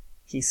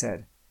 he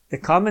said, the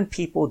common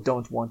people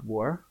don't want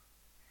war,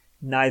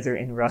 neither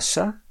in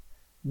Russia,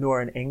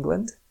 nor in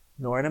England,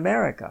 nor in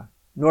America,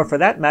 nor for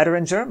that matter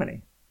in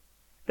Germany.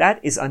 That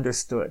is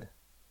understood.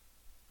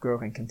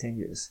 Göring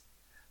continues.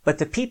 But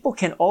the people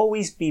can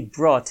always be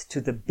brought to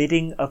the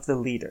bidding of the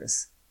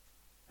leaders.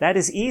 That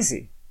is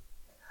easy.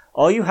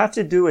 All you have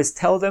to do is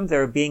tell them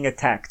they're being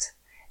attacked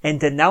and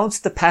denounce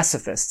the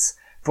pacifists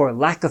for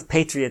lack of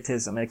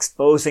patriotism and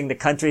exposing the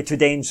country to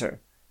danger.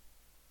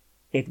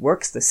 It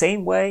works the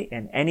same way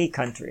in any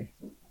country.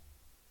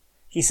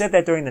 He said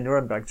that during the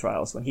Nuremberg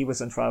trials when he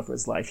was on trial for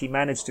his life. He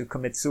managed to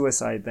commit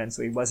suicide then,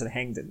 so he wasn't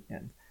hanged in the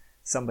end.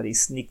 Somebody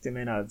sneaked him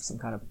in out of some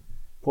kind of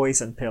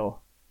poison pill.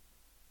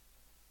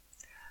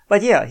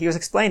 But yeah, he was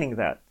explaining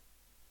that.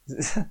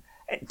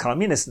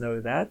 Communists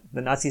know that. The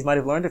Nazis might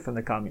have learned it from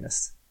the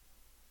communists.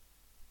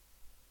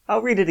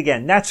 I'll read it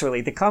again.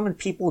 Naturally, the common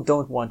people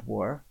don't want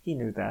war. He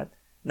knew that.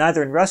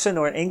 Neither in Russia,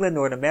 nor in England,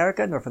 nor in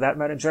America, nor for that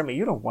matter in Germany.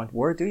 You don't want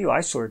war, do you?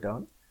 I sure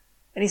don't.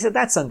 And he said,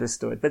 that's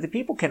understood. But the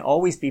people can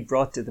always be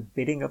brought to the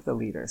bidding of the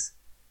leaders.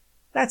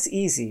 That's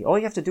easy. All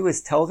you have to do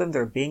is tell them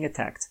they're being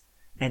attacked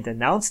and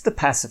denounce the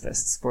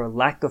pacifists for a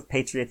lack of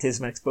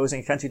patriotism and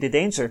exposing a country to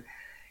danger.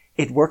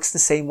 it works the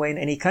same way in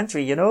any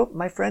country. You know,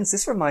 my friends,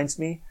 this reminds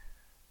me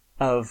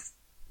of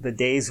the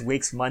days,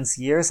 weeks, months,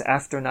 years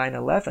after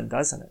 9/11,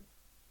 doesn't it?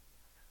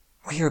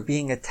 We are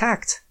being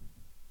attacked.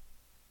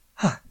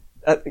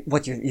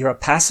 What, you're a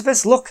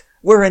pacifist? Look,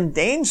 we're in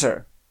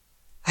danger.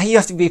 You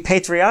have to be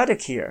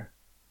patriotic here.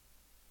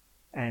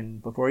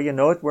 And before you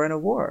know it, we're in a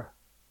war.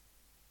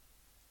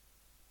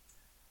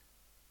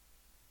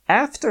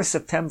 After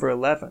September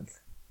 11th,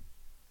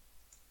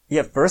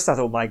 first I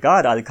thought, oh my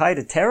God,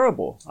 Al-Qaeda,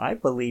 terrible. I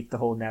believed the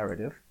whole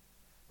narrative.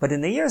 But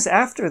in the years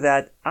after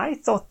that, I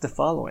thought the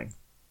following.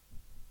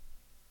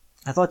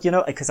 I thought,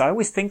 because I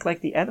always think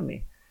like the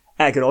enemy.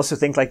 And I could also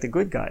think like the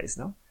good guys,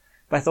 no?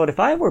 But I thought, if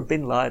I were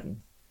bin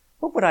Laden,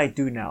 what would I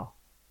do now?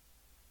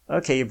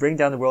 Okay, you bring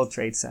down the World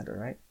Trade Center,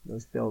 right?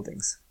 Those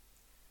buildings.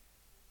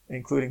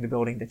 Including the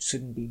building that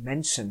shouldn't be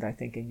mentioned, I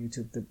think, in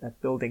YouTube.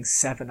 That building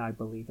 7, I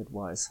believe it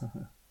was.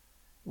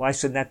 Why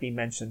shouldn't that be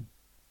mentioned?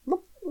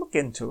 Look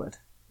into it.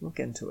 Look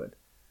into it.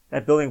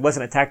 That building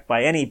wasn't attacked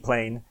by any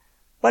plane,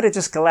 but it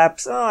just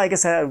collapsed. Oh, I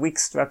guess it had a weak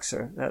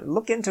structure.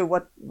 Look into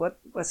what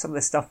some of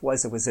the stuff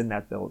was that was in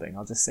that building.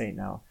 I'll just say it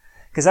now.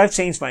 Because I've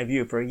changed my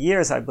view. For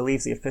years, I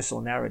believed the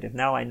official narrative.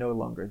 Now I no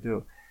longer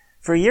do.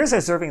 For years, I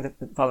was observing the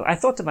following. I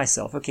thought to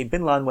myself, okay,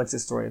 bin Laden wants to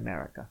destroy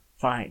America.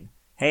 Fine.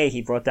 Hey,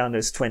 he brought down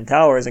those Twin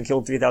Towers and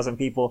killed 3,000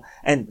 people,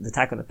 and the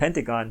attack on the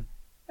Pentagon.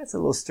 That's a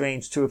little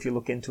strange, too, if you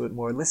look into it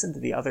more. Listen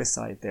to the other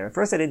side there. At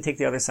first, I didn't take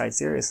the other side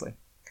seriously.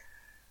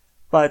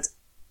 But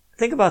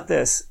think about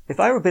this. If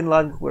I were bin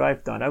Laden, what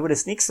I've done, I would have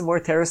sneaked some more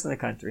terrorists in the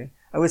country.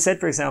 I would have said,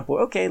 for example,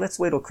 okay, let's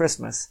wait till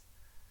Christmas.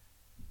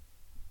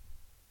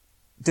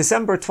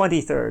 December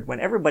 23rd, when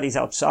everybody's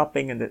out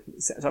shopping in the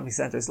shopping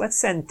centers, let's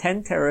send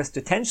 10 terrorists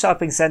to 10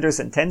 shopping centers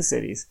in 10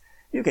 cities.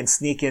 You can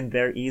sneak in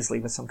there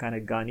easily with some kind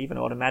of gun, even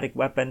an automatic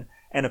weapon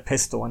and a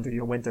pistol under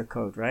your winter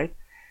coat, right?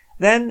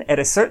 Then, at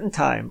a certain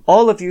time,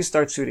 all of you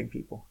start shooting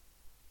people.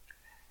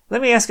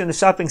 Let me ask you, in the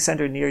shopping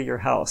center near your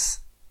house,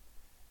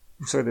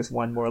 I'm sure there's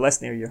one more or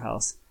less near your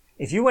house.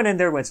 If you went in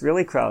there when it's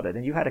really crowded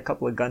and you had a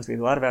couple of guns with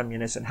a lot of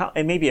ammunition,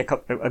 and maybe a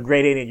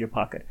grade 8 in your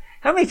pocket,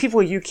 how many people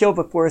will you kill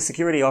before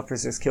security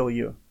officers kill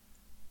you?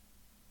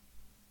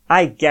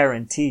 I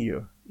guarantee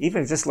you,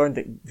 even if you just learned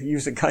to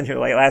use a gun here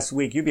like last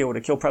week, you'd be able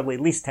to kill probably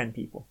at least 10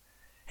 people.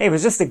 Hey, if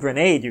it's just a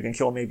grenade, you can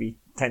kill maybe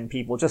 10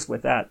 people just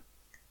with that.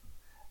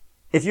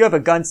 If you have a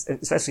gun,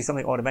 especially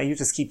something automatic, you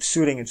just keep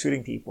shooting and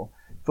shooting people.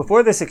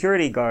 Before the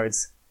security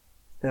guards,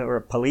 or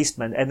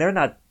policemen, and they're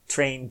not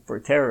trained for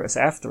terrorists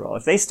after all,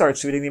 if they start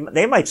shooting,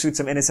 they might shoot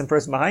some innocent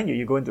person behind you.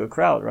 You go into a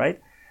crowd,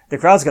 right? The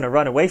crowd's going to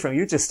run away from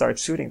you. You just start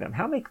shooting them.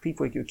 How many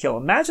people would you kill?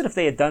 Imagine if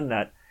they had done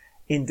that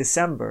in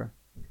December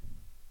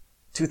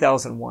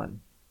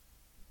 2001,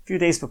 a few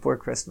days before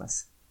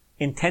Christmas,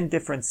 in 10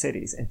 different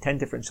cities, in 10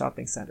 different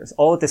shopping centers,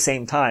 all at the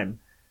same time.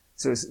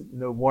 So there's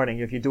no warning.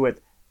 If you do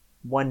it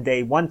one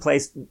day, one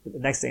place, the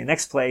next day,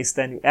 next place,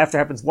 then after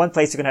it happens one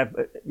place, you're going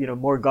to have,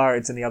 more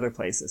guards in the other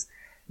places.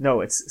 No,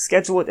 it's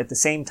scheduled at the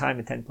same time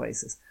in 10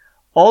 places.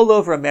 All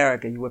over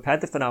America, you would have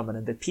had the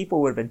phenomenon that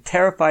people would have been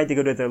terrified to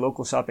go to their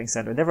local shopping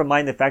center. Never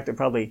mind the fact that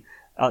probably,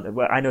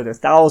 I know there are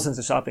thousands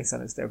of shopping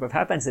centers there, but if it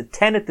happens at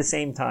 10 at the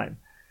same time,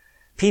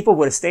 people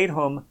would have stayed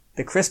home.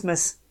 The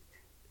Christmas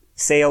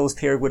sales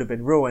period would have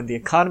been ruined. The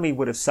economy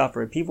would have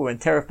suffered. People would have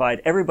been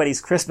terrified. Everybody's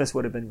Christmas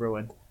would have been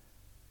ruined.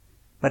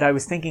 But I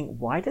was thinking,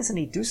 why doesn't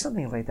he do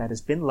something like that?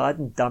 Is bin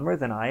Laden dumber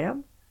than I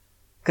am?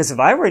 Because if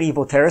I were an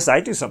evil terrorist,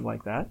 I'd do something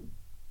like that.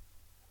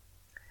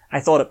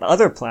 I thought of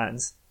other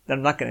plans that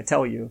I'm not going to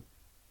tell you,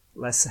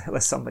 unless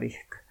somebody,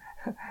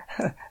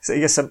 so I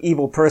guess some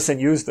evil person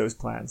used those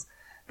plans.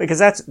 Because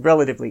that's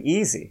relatively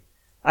easy.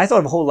 I thought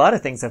of a whole lot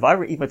of things. If I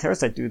were evil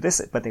terrorists, I'd do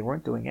this, but they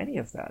weren't doing any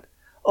of that.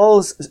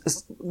 Oh,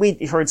 we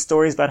heard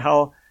stories about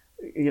how,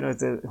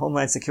 the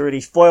Homeland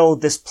Security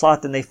foiled this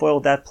plot and they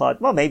foiled that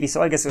plot. Well, maybe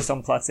so. I guess there's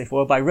some plots they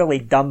foiled by really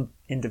dumb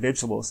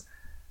individuals.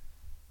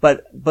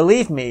 But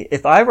believe me,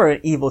 if I were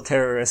an evil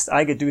terrorist,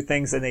 I could do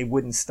things and they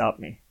wouldn't stop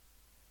me.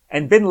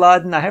 And bin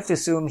Laden, I have to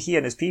assume he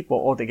and his people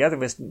altogether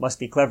must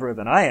be cleverer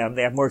than I am.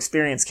 They have more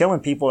experience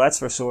killing people, that's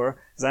for sure,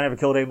 because I never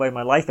killed anybody in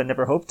my life and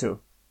never hope to.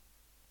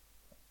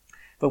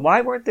 But why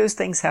weren't those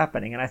things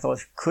happening? And I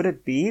thought, could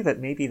it be that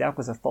maybe that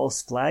was a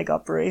false flag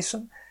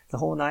operation? The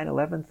whole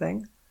 9/11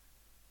 thing?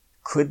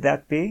 Could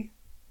that be?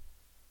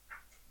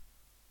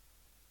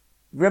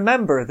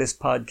 Remember this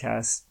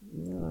podcast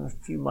a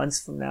few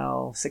months from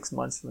now, 6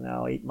 months from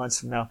now, 8 months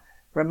from now.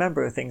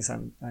 Remember the things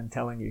I'm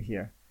telling you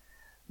here.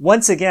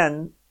 Once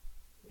again,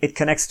 it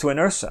connects to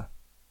inertia,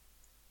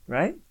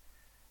 right?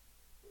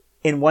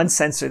 In one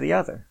sense or the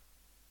other.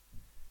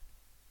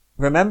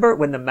 Remember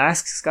when the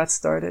masks got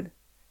started?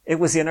 It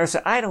was the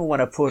inertia. I don't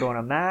want to put on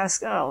a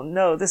mask. Oh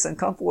no, this is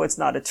uncomfortable. It's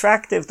not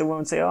attractive. The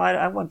women say, oh,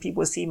 I want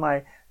people to see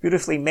my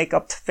beautifully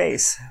make-upped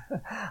face.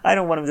 I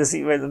don't want them to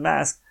see the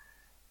mask.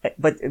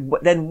 But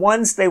then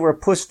once they were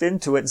pushed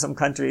into it in some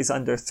countries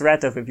under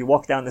threat of if you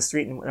walk down the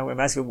street and wear a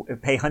mask, you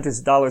pay hundreds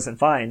of dollars in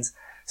fines.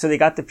 So they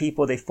got the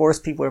people, they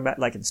forced people,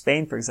 like in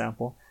Spain, for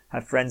example, I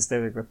have friends that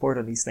report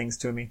on these things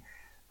to me.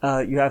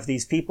 You have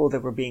these people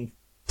that were being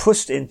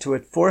pushed into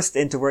it, forced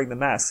into wearing the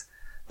mask.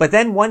 But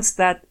then once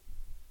that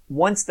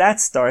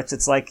starts,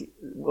 it's like,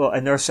 well,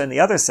 inertia in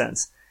the other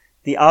sense.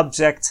 The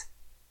object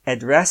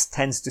at rest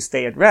tends to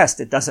stay at rest.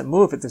 It doesn't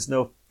move if there's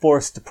no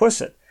force to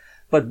push it.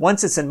 But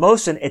once it's in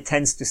motion, it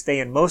tends to stay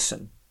in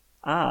motion.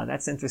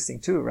 That's interesting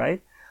too,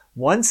 right?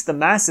 Once the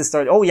masses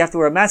start, you have to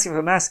wear a mask, you have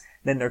to wear a mask,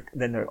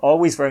 then they're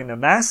always wearing their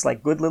mask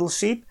like good little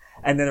sheep,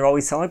 and then they're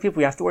always telling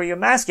people, you have to wear your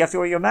mask, you have to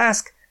wear your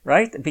mask,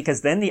 right?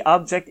 Because then the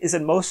object is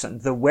in motion.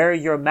 The wear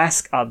your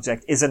mask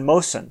object is in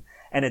motion,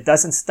 and it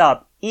doesn't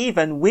stop,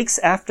 even weeks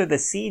after the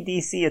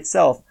CDC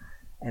itself.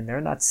 And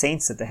they're not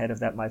saints at the head of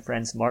that, my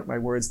friends, mark my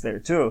words there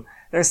too.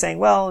 They're saying,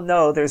 well,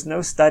 no, there's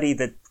no study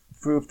that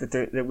proved that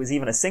there was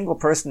even a single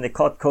person that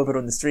caught COVID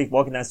on the street,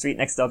 walking down the street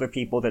next to other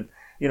people that,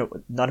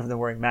 none of them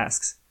wearing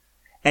masks.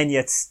 And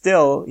yet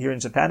still, here in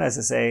Japan, as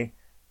I say,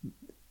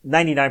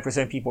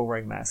 99% of people are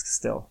wearing masks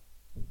still.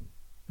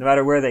 No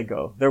matter where they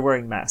go, they're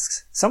wearing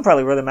masks. Some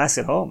probably wear the mask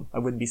at home. I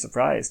wouldn't be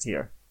surprised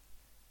here.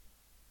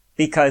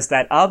 Because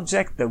that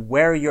object, the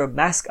wear your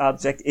mask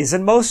object, is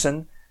in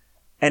motion,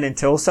 and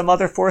until some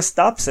other force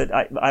stops it,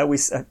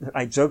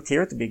 I joked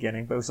here at the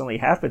beginning, but it was only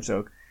half a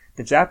joke.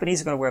 The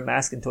Japanese are going to wear a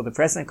mask until the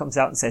president comes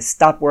out and says,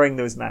 stop wearing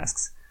those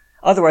masks.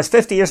 Otherwise,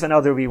 50 years from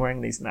now, they'll be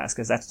wearing these masks,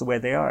 because that's the way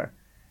they are.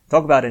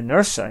 Talk about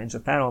inertia in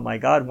Japan. Oh my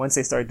God, once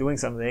they start doing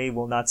something, they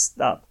will not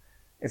stop.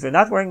 If they're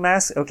not wearing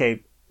masks,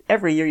 okay,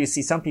 every year you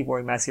see some people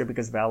wearing masks here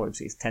because of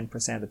allergies.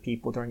 10% of the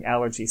people during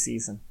allergy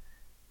season.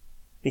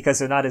 Because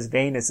they're not as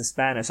vain as the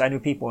Spanish. I knew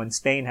people in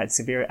Spain had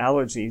severe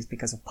allergies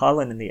because of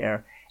pollen in the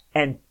air.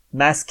 And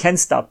masks can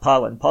stop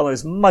pollen. Pollen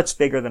is much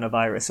bigger than a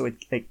virus, so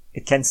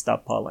it can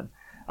stop pollen.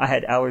 I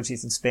had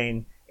allergies in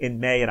Spain in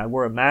May, and I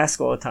wore a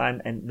mask all the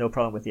time, and no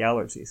problem with the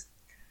allergies.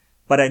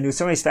 But I knew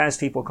so many Spanish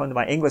people come to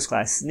my English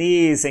class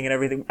sneezing and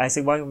everything. I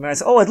say, why wear a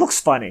mask? Oh, it looks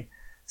funny.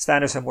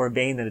 Spanish are more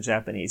vain than the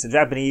Japanese. The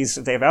Japanese,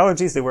 if they have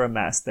allergies, they wear a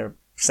mask. They're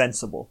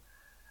sensible.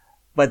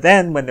 But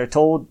then when they're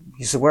told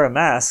you should wear a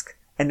mask,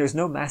 and there's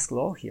no mask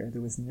law here.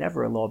 There was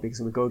never a law because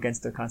it would go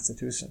against their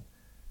constitution.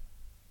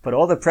 But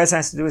all the president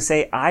has to do is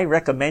say, I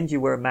recommend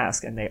you wear a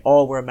mask. And they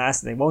all wear a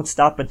mask, and they won't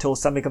stop until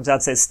somebody comes out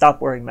and says, stop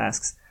wearing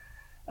masks.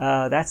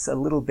 That's a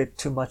little bit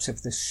too much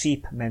of the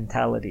sheep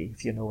mentality,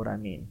 if you know what I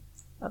mean.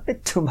 A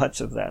bit too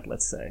much of that,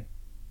 let's say.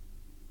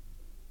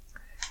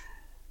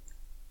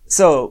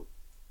 So,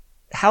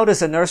 how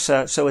does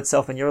inertia show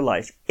itself in your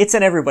life? It's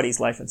in everybody's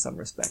life in some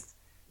respect.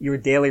 Your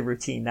daily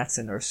routine, that's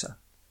inertia.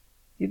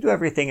 You do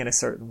everything in a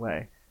certain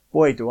way.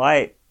 Boy, do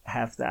I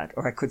have that.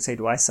 Or I could say,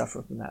 do I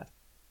suffer from that?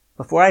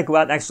 Before I go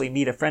out and actually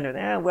meet a friend, do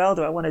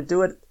I want to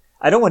do it?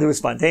 I don't want to do it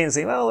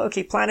spontaneously. Well,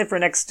 okay, plan it for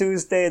next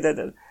Tuesday.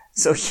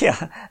 So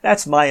yeah,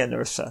 that's my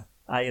inertia.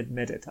 I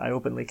admit it. I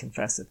openly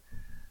confess it.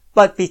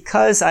 But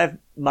because I have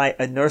my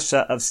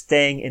inertia of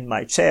staying in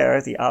my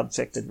chair, the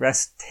object at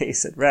rest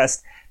stays at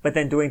rest, but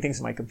then doing things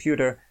on my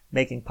computer,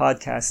 making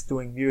podcasts,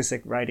 doing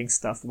music, writing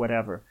stuff,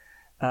 whatever,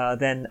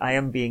 then I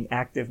am being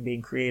active,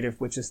 being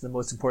creative, which is the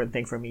most important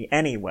thing for me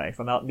anyway. If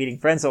I'm out meeting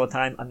friends all the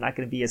time, I'm not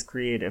going to be as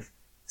creative.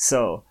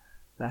 So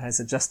that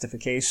has a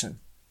justification.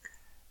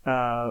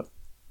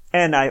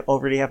 And I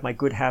already have my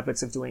good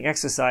habits of doing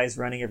exercise,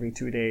 running every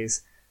 2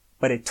 days.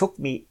 But it took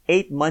me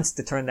 8 months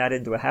to turn that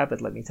into a habit,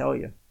 let me tell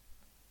you.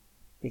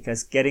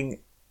 Because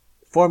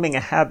forming a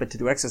habit to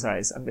do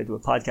exercise, I'm going to do a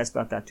podcast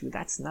about that too.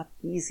 That's not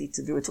easy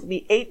to do. It took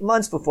me 8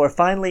 months before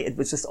finally it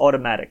was just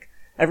automatic.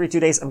 Every 2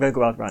 days I'm going to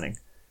go out running.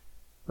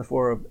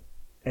 Before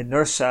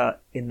inertia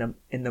in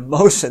the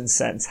motion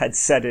sense had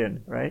set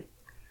in, right?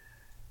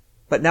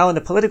 But now in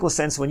the political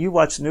sense, when you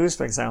watch news,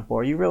 for example,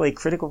 are you really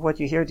critical of what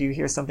you hear? Do you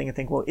hear something and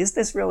think, well, is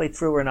this really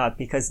true or not?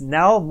 Because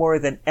now more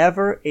than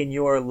ever in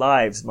your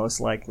lives, most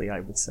likely,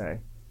 I would say.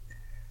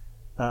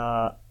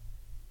 Well,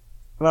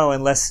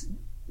 unless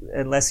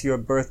your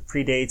birth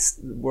predates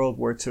World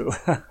War II.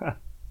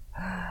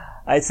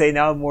 I'd say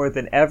now more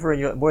than ever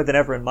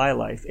in my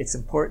life, it's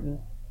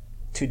important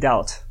to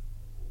doubt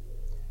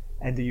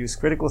and to use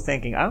critical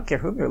thinking. I don't care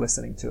whom you're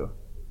listening to.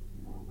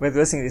 Whether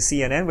you're listening to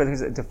CNN, whether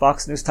it's to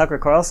Fox News, Tucker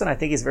Carlson, I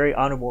think he's a very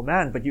honorable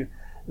man.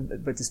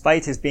 But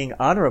despite his being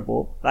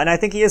honorable, and I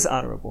think he is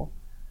honorable,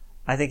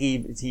 I think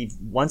he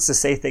wants to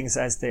say things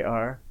as they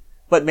are,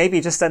 but maybe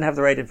he just doesn't have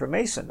the right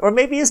information. Or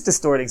maybe he is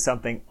distorting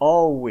something.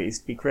 Always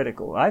be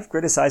critical. I've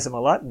criticized him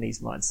a lot in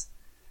these months.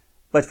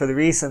 But for the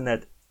reason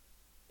that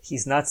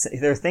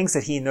there are things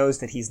that he knows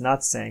that he's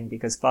not saying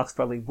because Fox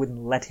probably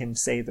wouldn't let him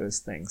say those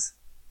things.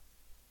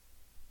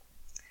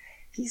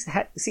 He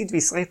seemed to be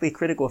slightly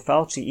critical of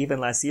Fauci even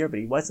last year, but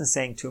he wasn't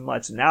saying too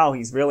much. Now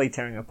he's really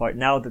tearing apart,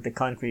 now that the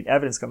concrete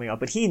evidence is coming out.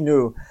 But he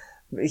knew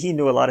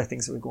a lot of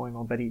things that were going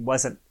on, but he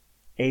wasn't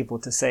able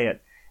to say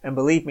it. And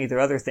believe me, there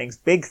are other things,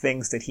 big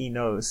things that he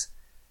knows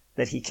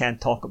that he can't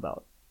talk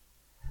about.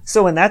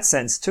 So in that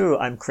sense, too,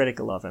 I'm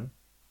critical of him.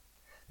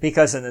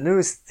 Because in the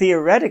news,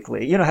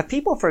 theoretically, have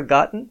people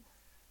forgotten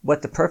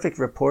what the perfect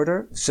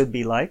reporter should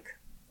be like?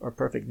 Or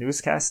perfect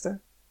newscaster?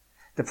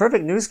 The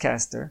perfect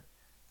newscaster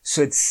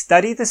should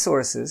study the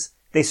sources.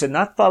 They should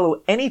not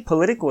follow any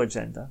political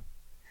agenda.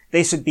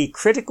 They should be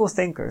critical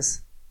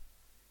thinkers.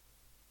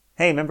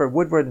 Hey, remember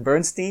Woodward and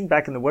Bernstein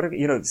back in the Watergate?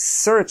 You know,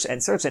 search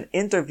and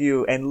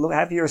interview and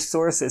have your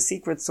sources,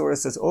 secret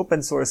sources,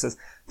 open sources,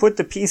 put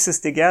the pieces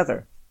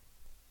together.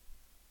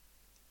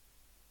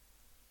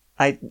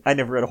 I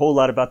never read a whole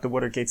lot about the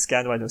Watergate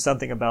scandal. I know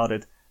something about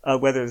it.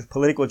 Whether there's a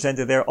political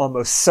agenda there,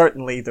 almost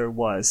certainly there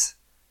was.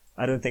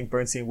 I don't think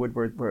Bernstein and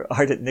Woodward were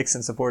ardent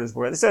Nixon supporters.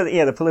 So,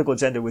 yeah, the political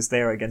agenda was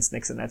there against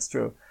Nixon, that's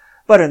true.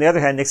 But on the other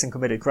hand, Nixon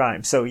committed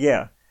crime. So,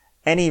 yeah,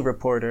 any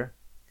reporter,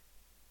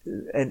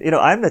 and, you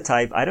know, I'm the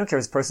type, I don't care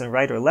if it's a person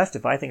right or left,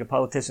 if I think a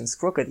politician's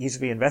crooked, he should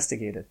be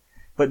investigated.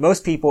 But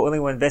most people only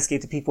want to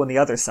investigate the people on the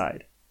other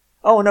side.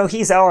 Oh, no,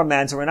 he's our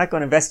man, so we're not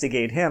going to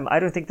investigate him. I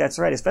don't think that's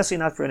right, especially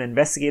not for an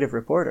investigative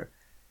reporter.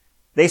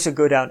 They should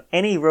go down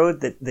any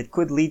road that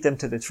could lead them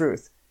to the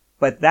truth.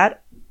 But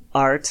that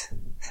art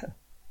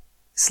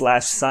 /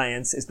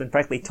 science has been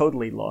practically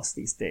totally lost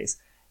these days,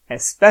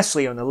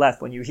 especially on the left.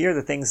 When you hear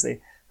the things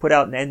they put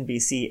out in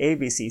NBC,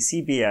 ABC,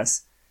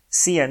 CBS,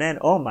 CNN,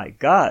 oh my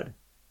God.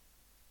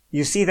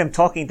 You see them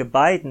talking to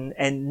Biden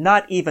and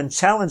not even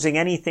challenging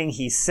anything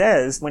he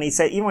says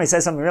even when he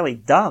says something really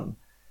dumb.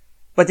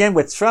 But then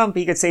with Trump,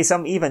 he could say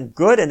something even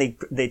good and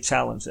they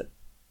challenge it.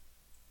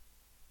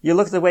 You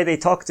look at the way they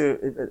talked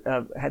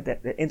had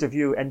that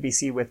interview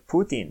NBC with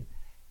Putin,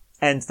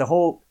 and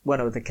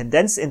the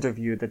condensed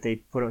interview that they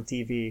put on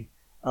TV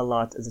a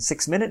lot, the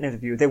 6-minute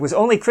interview, they was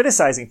only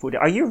criticizing Putin.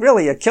 Are you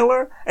really a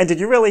killer? And did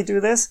you really do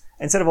this?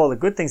 Instead of all the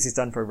good things he's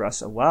done for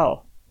Russia.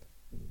 Wow.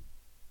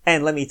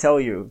 And let me tell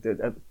you,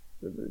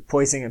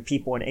 poisoning of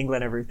people in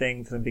England,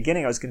 everything, from the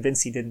beginning, I was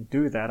convinced he didn't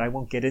do that. I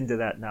won't get into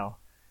that now.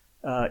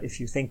 If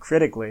you think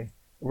critically,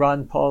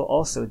 Ron Paul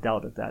also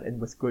doubted that, and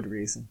with good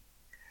reason.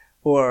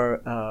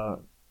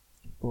 Or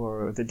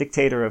the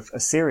dictator of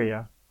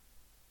Syria.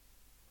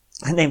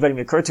 A name doesn't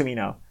even occur to me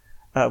now.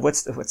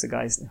 What's the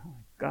guy's name? Oh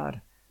my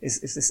God.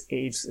 Is this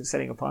age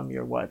setting upon me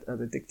or what?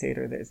 The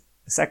dictator, the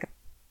second.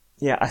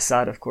 Yeah,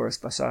 Assad, of course,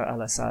 Bashar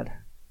al-Assad.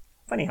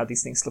 Funny how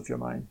these things slip your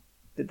mind.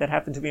 Did that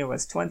happen to me when I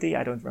was 20?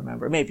 I don't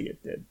remember. Maybe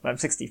it did. But I'm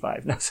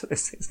 65 now, so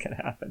these things can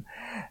happen.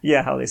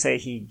 Yeah, how they say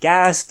he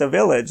gassed the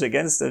village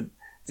against the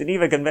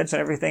Geneva Convention,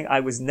 everything.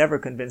 I was never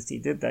convinced he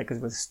did that because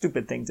it was a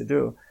stupid thing to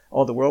do.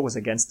 All the world was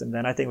against him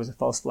then. I think it was a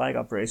false flag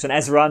operation,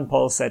 as Ron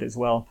Paul said as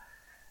well.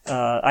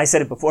 I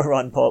said it before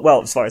Ron Paul.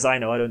 Well, as far as I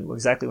know, I don't know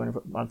exactly when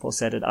Ron Paul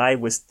said it. I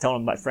was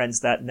telling my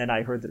friends that, and then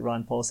I heard that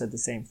Ron Paul said the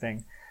same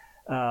thing.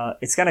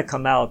 It's going to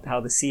come out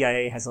how the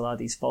CIA has a lot of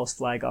these false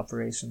flag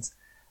operations.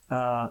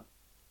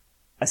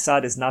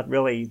 Assad is not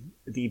really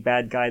the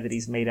bad guy that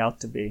he's made out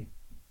to be.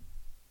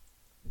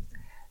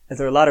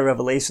 There are a lot of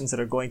revelations that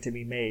are going to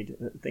be made,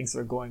 things that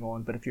are going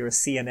on, but if you're a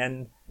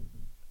CNN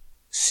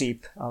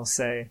sheep, I'll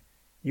say,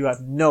 you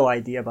have no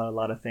idea about a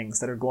lot of things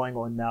that are going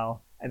on now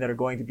and that are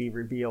going to be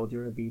revealed.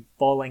 You're going to be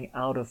falling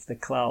out of the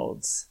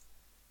clouds,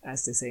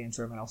 as they say in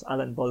German,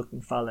 allen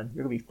Wolken fallen.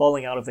 You're going to be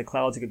falling out of the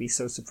clouds. You're going to be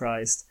so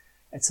surprised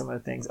at some of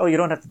the things. Oh, you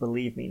don't have to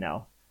believe me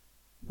now.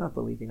 Not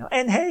believe me now.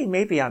 And hey,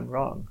 maybe I'm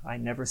wrong. I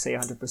never say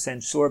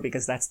 100% sure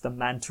because that's the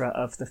mantra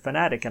of the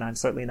fanatic, and I'm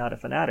certainly not a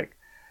fanatic.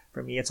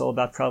 For me, it's all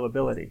about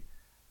probability.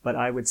 But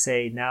I would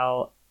say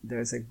now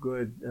there's a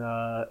good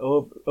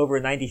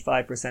over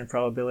 95%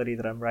 probability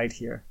that I'm right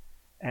here.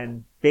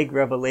 And big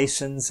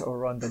revelations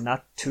are on the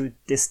not too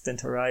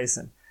distant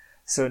horizon.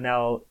 So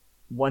now,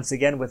 once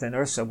again with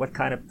Inertia, what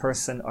kind of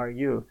person are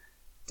you?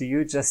 Do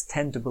you just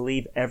tend to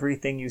believe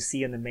everything you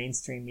see in the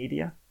mainstream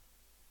media?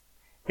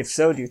 If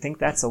so, do you think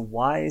that's a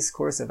wise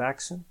course of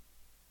action?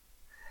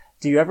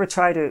 Do you ever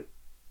try to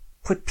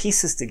put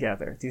pieces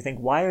together? Do you think,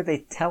 why are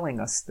they telling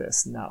us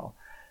this now?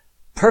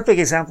 Perfect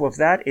example of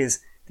that is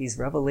these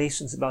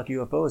revelations about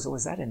UFOs. Oh,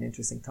 was that an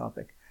interesting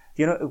topic?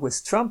 You know, it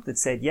was Trump that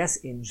said, yes,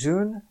 in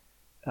June,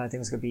 I think it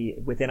was going to be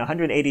within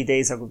 180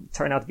 days, it will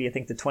turn out to be, I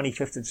think, the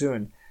 25th of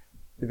June.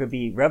 There could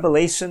be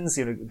revelations,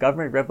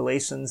 government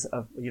revelations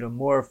of,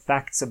 more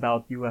facts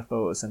about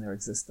UFOs and their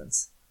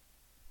existence.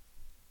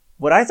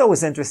 What I thought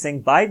was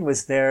interesting, Biden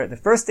was there the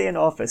first day in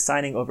office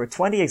signing over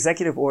 20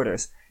 executive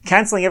orders,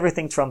 canceling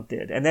everything Trump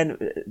did. And then,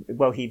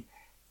 he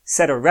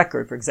set a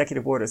record for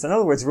executive orders. In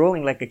other words,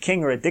 ruling like a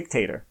king or a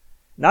dictator.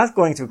 Not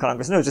going through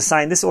Congress. No, just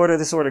sign this order,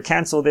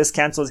 cancel this,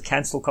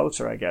 cancel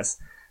culture, I guess.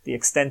 The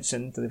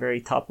extension to the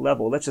very top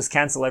level. Let's just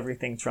cancel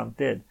everything Trump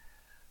did.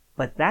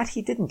 But that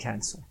he didn't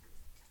cancel.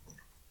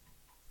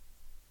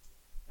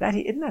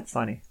 Isn't that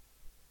funny?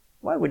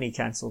 Why wouldn't he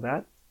cancel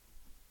that?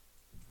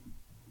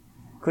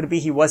 Could it be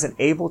he wasn't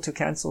able to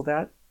cancel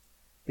that?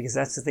 Because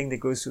that's the thing that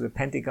goes through the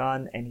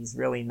Pentagon, and he's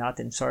really not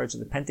in charge of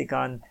the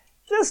Pentagon.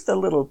 Just a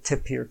little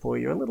tip here for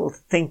you, a little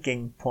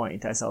thinking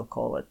point, as I'll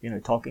call it,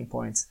 talking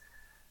points.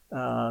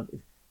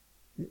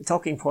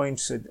 Talking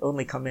points should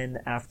only come in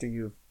after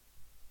you've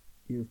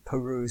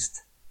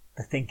perused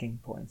the thinking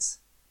points.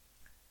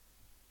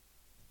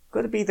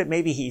 Could it be that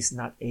maybe he's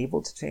not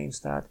able to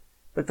change that?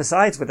 But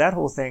besides, with that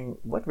whole thing,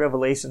 what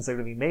revelations are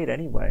going to be made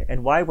anyway?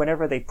 And why,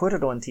 whenever they put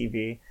it on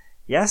TV,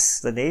 yes,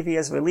 the Navy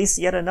has released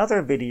yet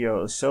another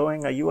video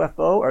showing a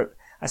UFO, or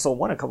I saw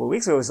one a couple of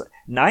weeks ago, it was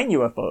 9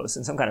 UFOs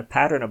in some kind of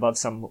pattern above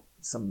some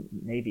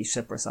Navy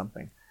ship or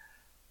something.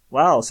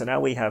 wow, so now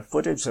we have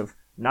footage of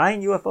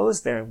 9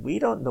 UFOs there, and we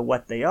don't know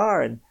what they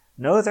are, and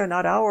no, they're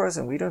not ours,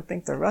 and we don't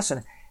think they're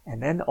Russian.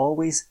 And then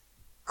always,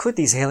 could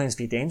these aliens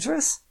be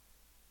dangerous?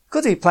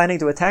 Could they be planning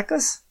to attack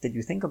us? Did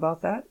you think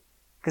about that?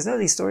 Because none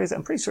of these stories,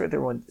 I'm pretty sure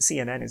they're on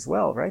CNN as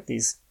well, right?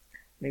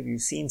 Maybe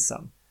you've seen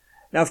some.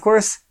 Now, of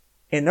course,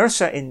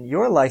 inertia in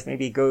your life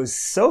maybe goes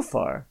so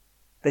far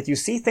that you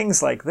see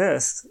things like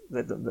this,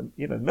 that the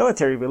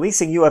military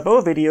releasing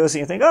UFO videos,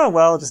 and you think, oh,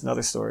 well, just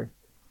another story.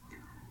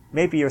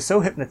 Maybe you're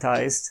so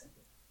hypnotized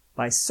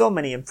by so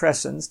many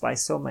impressions, by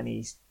so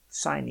many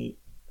shiny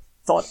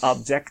thought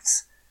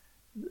objects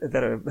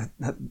that are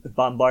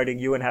bombarding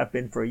you and have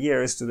been for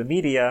years through the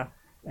media,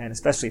 and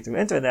especially through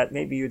internet,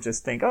 maybe you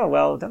just think, oh,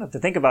 well, don't have to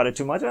think about it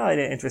too much. Oh,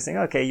 interesting.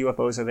 Okay,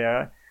 UFOs are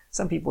there.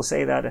 Some people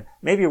say that.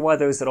 Maybe you're one of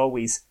those that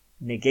always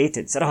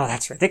negated, said, oh,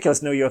 that's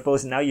ridiculous, no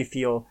UFOs, and now you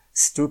feel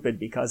stupid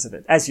because of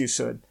it, as you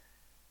should.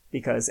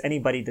 Because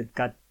anybody that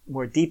got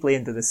more deeply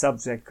into the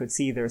subject could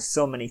see there's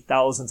so many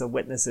thousands of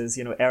witnesses,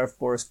 Air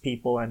Force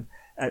people and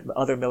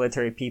other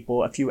military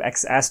people, a few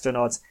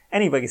ex-astronauts.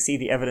 Anybody could see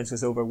the evidence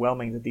was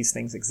overwhelming that these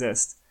things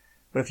exist.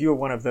 But if you were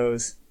one of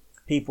those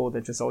people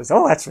that just always,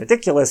 oh, that's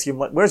ridiculous,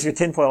 where's your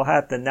tinfoil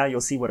hat? Then now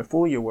you'll see what a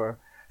fool you were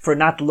for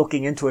not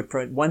looking into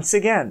it. Once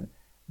again,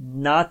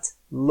 not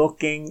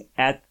looking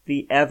at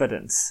the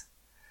evidence.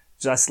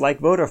 Just like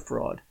voter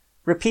fraud.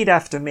 Repeat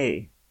after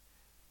me.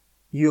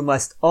 You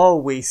must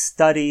always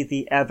study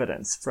the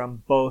evidence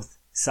from both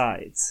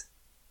sides.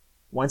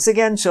 Once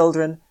again,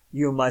 children,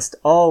 you must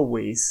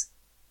always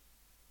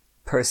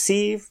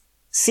perceive,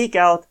 seek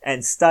out,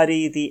 and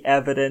study the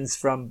evidence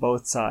from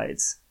both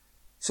sides.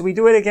 Should we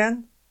do it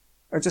again?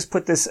 Or just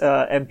put this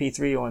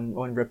MP3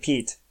 on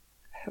repeat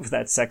of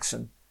that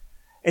section?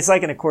 It's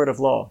like in a court of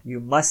law. You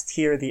must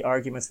hear the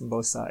arguments from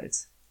both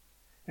sides.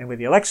 And with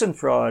the election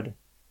fraud,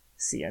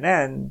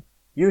 CNN,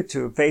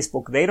 YouTube,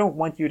 Facebook, they don't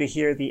want you to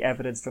hear the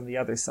evidence from the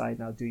other side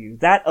now, do you?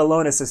 That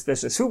alone is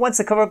suspicious. Who wants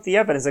to cover up the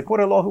evidence? In court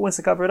of law, who wants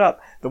to cover it up?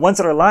 The ones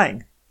that are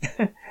lying.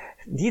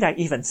 Need I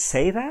even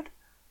say that?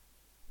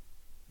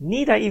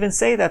 Need I even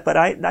say that? But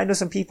I know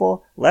some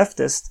people,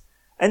 leftists,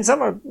 and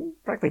some are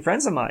practically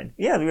friends of mine.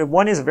 Yeah,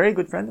 one is a very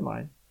good friend of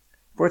mine.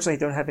 Fortunately, I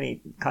don't have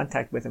any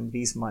contact with him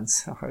these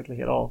months,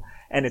 hardly at all.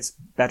 And it's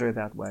better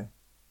that way.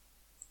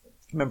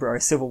 Remember our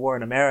Civil War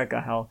in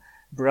America, how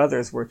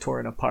brothers were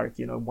torn apart.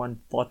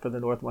 One fought for the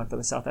North, one for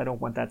the South. I don't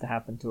want that to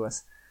happen to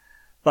us.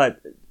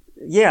 But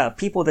yeah,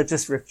 people that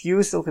just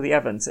refuse to look at the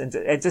evidence and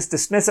just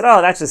dismiss it.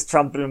 Oh, that's just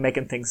Trump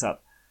making things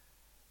up.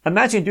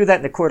 Imagine you do that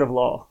in the court of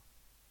law.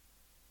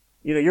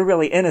 You're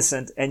really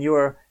innocent, and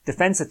your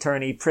defense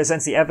attorney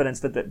presents the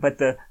evidence, but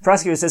the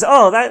prosecutor says,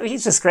 oh,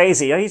 he's just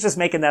crazy. He's just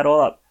making that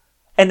all up.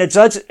 And the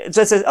judge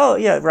just says, oh,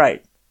 yeah,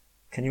 right.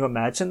 Can you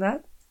imagine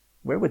that?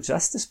 Where would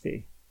justice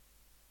be?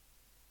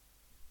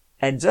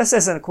 And just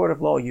as in a court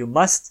of law, you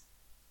must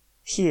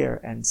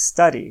hear and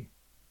study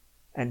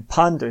and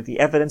ponder the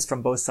evidence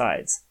from both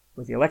sides.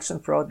 With the election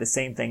fraud, the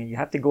same thing, and you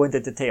have to go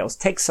into details.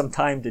 Take some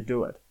time to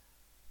do it.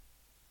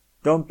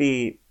 Don't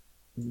be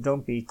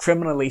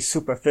criminally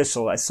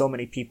superficial as so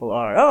many people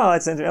are. Oh,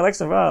 it's an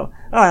election fraud.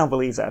 Oh, I don't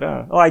believe that.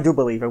 Oh, I do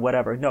believe it,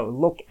 whatever. No,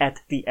 look at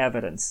the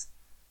evidence.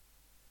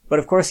 But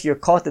of course, you're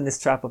caught in this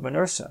trap of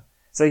inertia.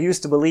 So you're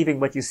used to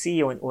believing what you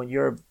see on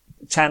your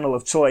channel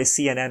of choice,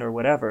 CNN or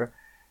whatever,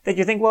 that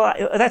you think, well,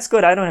 that's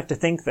good. I don't have to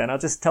think then. I'll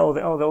just tell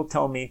them, they'll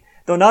tell me.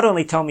 They'll not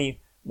only tell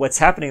me what's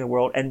happening in the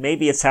world, and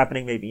maybe it's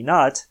happening, maybe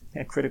not.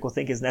 And critical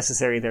thinking is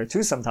necessary there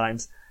too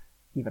sometimes,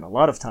 even a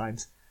lot of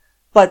times.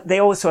 But they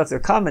also have their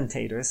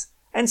commentators.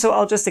 And so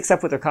I'll just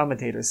accept what their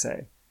commentators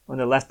say. On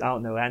the left, I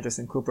don't know,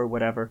 Anderson, Cooper,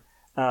 whatever.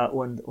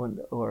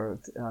 Or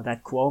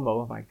that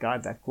Cuomo. Oh my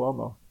God, that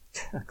Cuomo.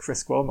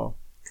 Chris Cuomo.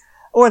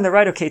 Or on the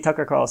right, okay,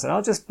 Tucker Carlson.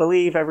 I'll just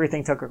believe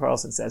everything Tucker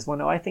Carlson says. Well,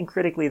 no, I think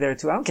critically there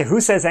too. I don't care who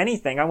says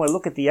anything. I want to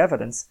look at the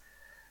evidence.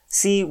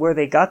 See where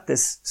they got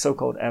this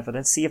so-called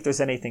evidence. See if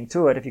there's anything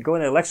to it. If you go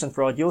into election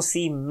fraud, you'll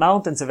see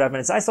mountains of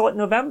evidence. I saw it in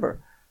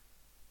November.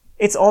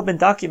 It's all been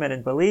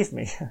documented, believe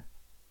me.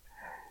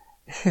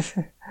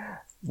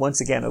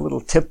 Once again, a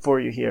little tip for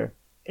you here.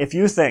 If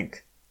you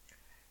think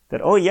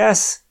that, oh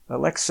yes,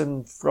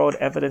 election fraud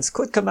evidence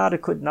could come out,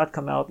 it could not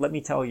come out, let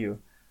me tell you,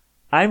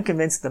 I'm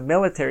convinced the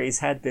military's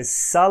had this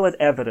solid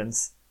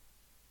evidence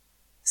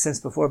since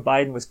before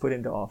Biden was put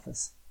into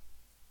office.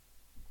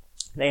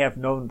 They have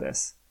known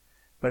this.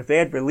 But if they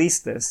had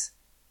released this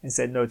and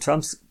said, no,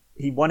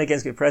 he won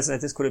against being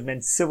president, this could have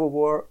meant Civil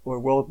War or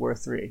World War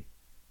III.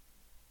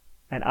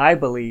 And I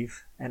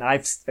believe, and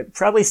I've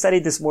probably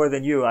studied this more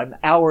than you, I'm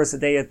hours a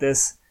day at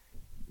this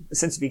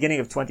since the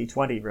beginning of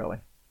 2020, really.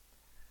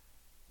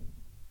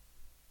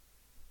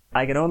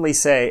 I can only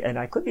say, and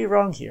I could be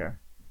wrong here,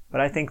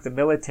 but I think the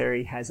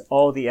military has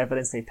all the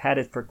evidence. They've had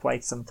it for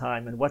quite some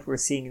time. And what we're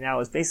seeing now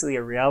is basically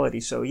a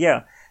reality show.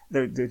 Yeah,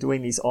 they're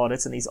doing these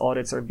audits, and these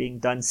audits are being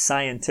done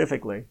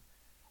scientifically.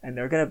 And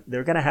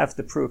they're gonna have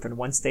the proof in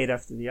one state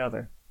after the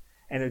other.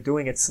 And they're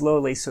doing it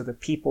slowly so the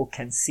people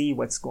can see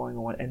what's going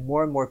on. And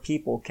more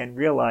people can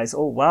realize,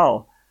 oh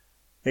wow,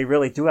 they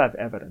really do have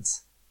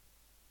evidence.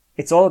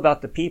 It's all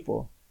about the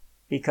people.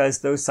 because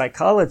those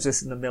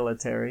psychologists in the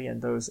military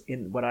and those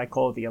in what I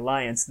call the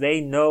alliance,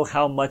 they know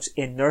how much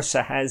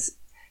inertia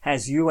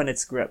has you in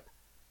its grip.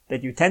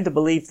 That you tend to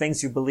believe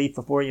things you believed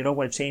before. You don't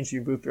want to change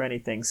your route or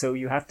anything. So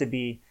you have to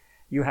be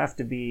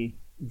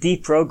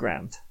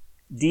deprogrammed,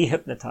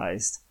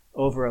 dehypnotized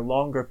over a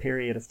longer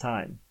period of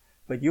time.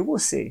 But you will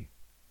see.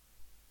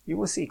 You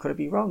will see. Could it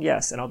be wrong?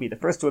 Yes. And I'll be the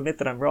first to admit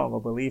that I'm wrong. Oh,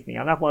 believe me.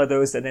 I'm not one of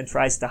those that then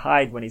tries to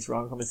hide when he's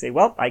wrong. I'm going to say,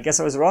 well, I guess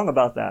I was wrong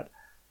about that.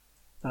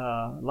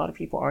 A lot of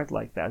people aren't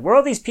like that. Where are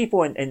all these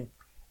people in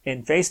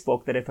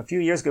Facebook that if a few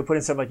years ago put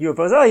in something like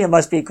UFOs, oh, you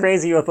must be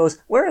crazy, UFOs.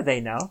 Where are they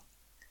now?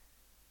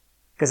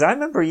 Because I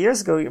remember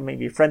years ago,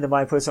 maybe a friend of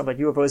mine put something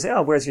like UFOs,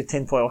 oh, where's your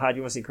tinfoil hat?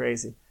 You must be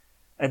crazy.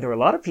 And there were a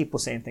lot of people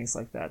saying things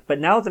like that. But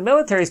now the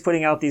military is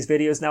putting out these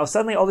videos. Now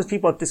suddenly all these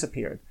people have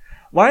disappeared.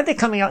 Why aren't they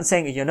coming out and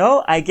saying, you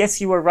know, I guess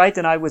you were right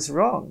and I was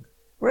wrong?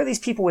 Where are these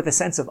people with a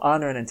sense of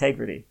honor and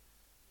integrity?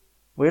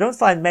 We don't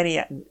find many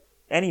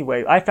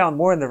anyway. I found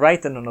more on the right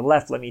than on the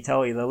left, let me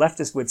tell you. The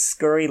leftists would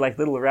scurry like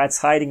little rats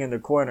hiding in their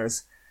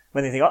corners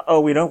when they think,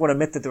 oh, we don't want to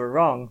admit that they were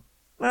wrong.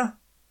 Well,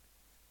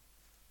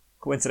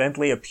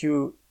 coincidentally, a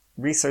Pew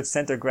Research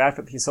Center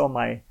graphic, if you saw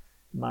my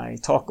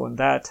talk on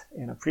that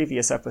in a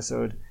previous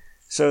episode,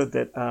 showed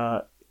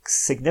that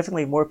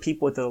significantly more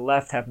people to the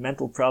left have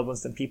mental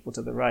problems than people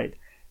to the right.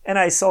 And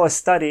I saw a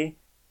study,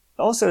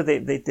 also they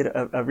did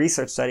a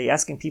research study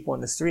asking people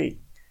on the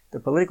street,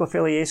 their political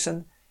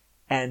affiliation,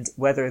 and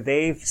whether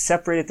they've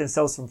separated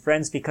themselves from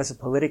friends because of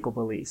political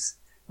beliefs.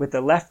 With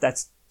the left,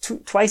 that's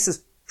twice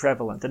as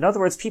prevalent. In other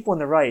words, people on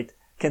the right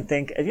can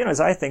think, you know, as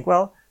I think,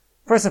 well,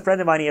 a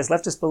friend of mine, he has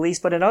leftist beliefs,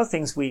 but in other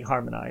things we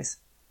harmonize.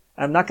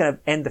 I'm not going to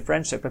end the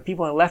friendship, but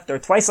people on the left are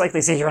twice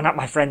likely to say, you're not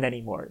my friend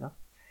anymore. You know?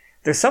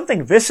 There's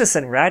something vicious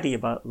and ratty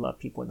about a lot of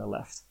people on the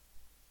left.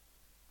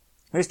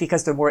 Maybe it's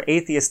because they're more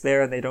atheists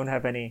there and they don't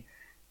have any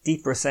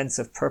deeper sense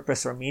of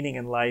purpose or meaning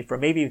in life, or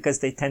maybe because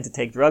they tend to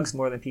take drugs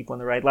more than people on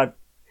the right. A lot of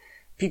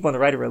people on the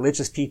right are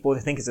religious people.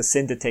 They think it's a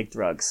sin to take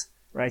drugs,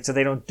 right? So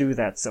they don't do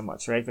that so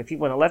much, right? But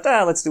people on the left,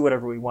 let's do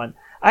whatever we want.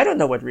 I don't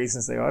know what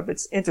reasons they are, but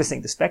it's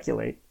interesting to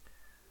speculate.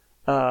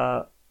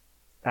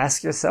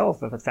 Ask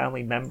yourself if a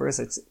family members,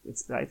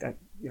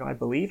 I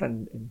believe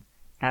in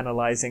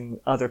analyzing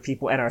other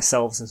people and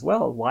ourselves as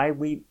well, why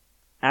we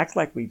act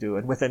like we do.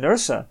 And with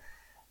inertia,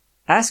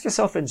 ask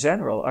yourself in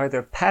general, are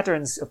there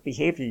patterns of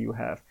behavior you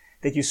have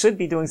that you should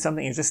be doing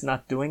something and you're just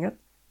not doing it?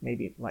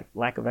 Maybe like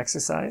lack of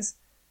exercise.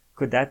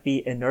 Could that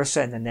be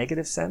inertia in the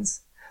negative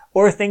sense?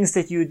 Or things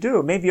that you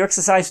do. Maybe you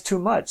exercise too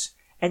much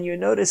and you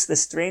notice the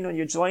strain on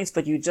your joints,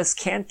 but you just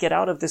can't get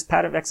out of this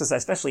pattern of exercise.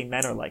 Especially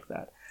men are like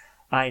that.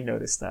 I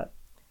noticed that.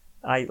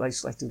 I like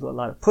to do a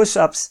lot of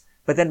push-ups,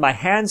 but then my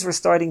hands were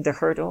starting to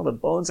hurt. Oh, the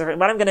bones are hurting.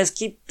 But I'm going to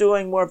keep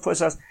doing more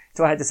push-ups.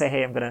 So I had to say,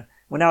 hey,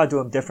 now I do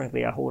them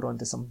differently. I hold on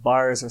to some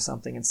bars or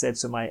something instead,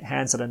 so my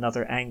hand's at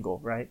another angle,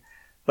 right?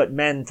 But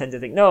men tend to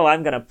think, no,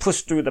 I'm going to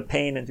push through the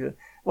pain and do it.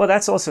 Well,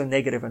 that's also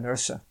negative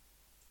inertia.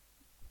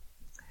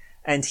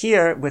 And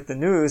here, with the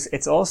news,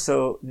 it's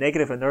also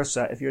negative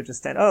inertia if you're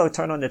just turn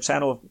on the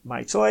channel of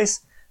my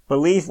choice,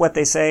 believe what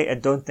they say,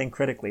 and don't think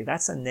critically.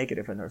 That's a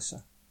negative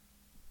inertia.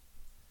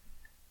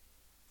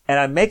 And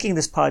I'm making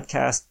this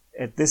podcast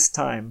at this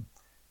time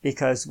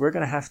because we're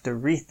going to have to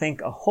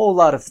rethink a whole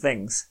lot of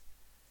things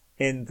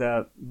in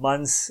the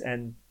months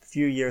and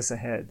few years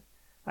ahead.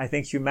 I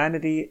think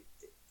humanity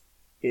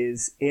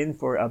is in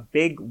for a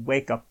big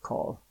wake-up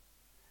call.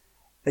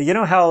 You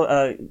know how,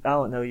 I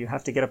don't know, you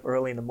have to get up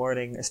early in the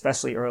morning,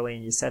 especially early,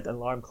 and you set an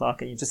alarm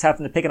clock, and you just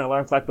happen to pick an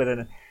alarm clock with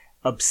an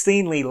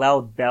obscenely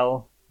loud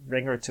bell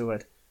ringer to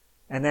it.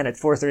 And then at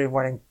 4:30 in the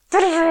morning,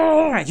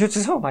 you're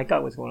just, oh my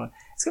God, what's going on?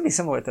 It's going to be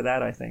similar to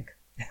that, I think.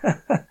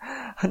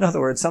 In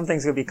other words, some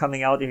things are going to be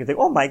coming out, and you think,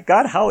 oh my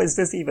God, how is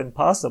this even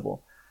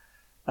possible?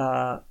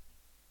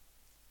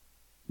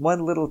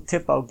 One little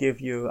tip I'll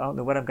give you, I don't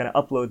know when I'm going to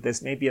upload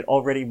this. Maybe it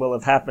already will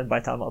have happened by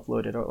the time I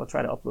upload it, or I'll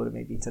try to upload it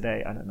maybe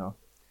today. I don't know.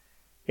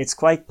 It's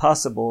quite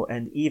possible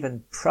and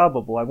even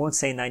probable. I won't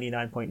say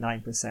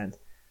 99.9%.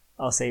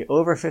 I'll say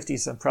over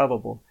 50%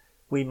 probable.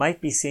 We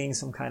might be seeing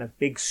some kind of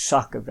big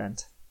shock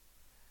event.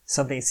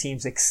 Something that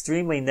seems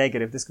extremely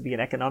negative. This could be an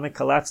economic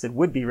collapse that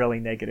would be really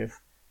negative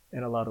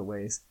in a lot of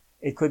ways.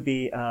 It could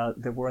be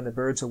that we're on the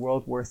verge of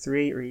World War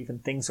III, or even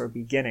things are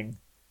beginning.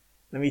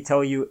 Let me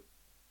tell you,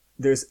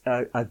 there's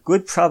a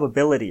good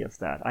probability of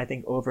that. I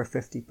think over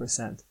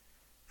 50%.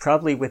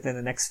 Probably within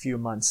the next few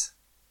months.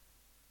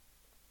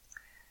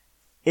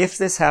 If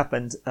this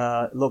happened,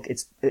 look,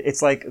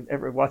 it's like,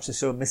 ever watch the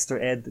show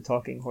Mr. Ed, the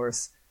Talking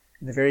Horse?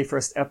 In the very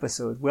first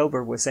episode,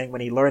 Wilbur was saying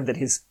when he learned that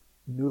his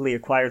newly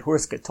acquired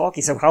horse could talk,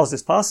 he said, how is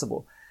this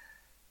possible?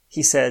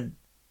 He said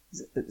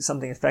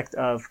something to the effect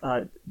of,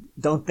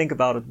 don't think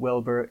about it,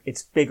 Wilbur,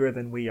 it's bigger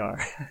than we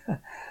are.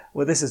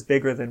 Well, this is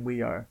bigger than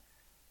we are.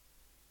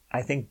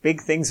 I think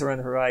big things are on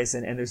the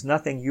horizon, and there's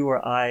nothing you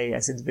or I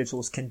as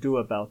individuals can do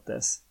about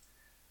this.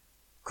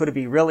 Could it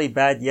be really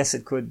bad? Yes,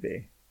 it could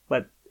be.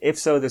 But if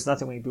so, there's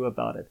nothing we can do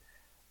about it.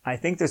 I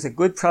think there's a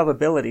good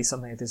probability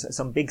there's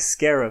some big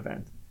scare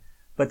event.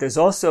 But there's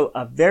also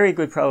a very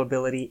good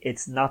probability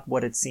it's not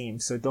what it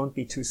seems, so don't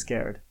be too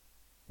scared.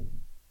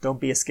 Don't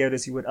be as scared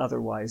as you would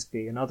otherwise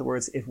be. In other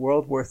words, if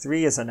World War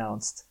III is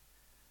announced,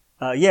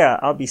 yeah,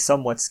 I'll be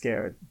somewhat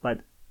scared,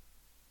 but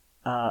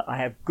I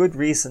have good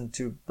reason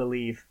to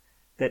believe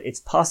that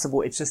it's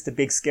possible it's just a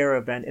big scare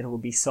event and it will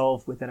be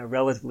solved within a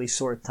relatively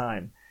short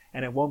time,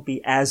 and it won't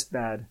be as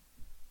bad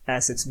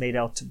as it's made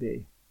out to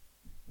be.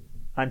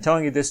 I'm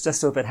telling you this just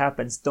so if it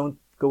happens, don't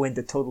go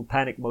into total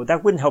panic mode.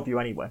 That wouldn't help you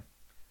anyway.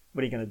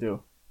 What are you going to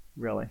do,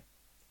 really?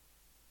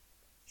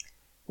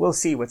 We'll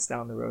see what's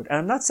down the road. And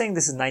I'm not saying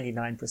this is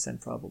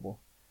 99% probable.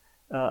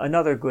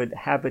 Another good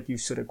habit you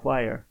should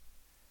acquire,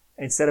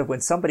 instead of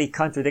when somebody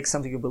contradicts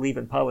something you believe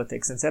in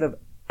politics, instead of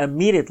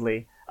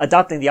immediately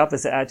adopting the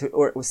opposite attitude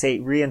or say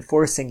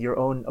reinforcing your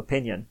own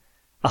opinion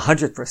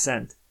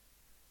 100%,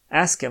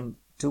 ask him,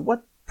 to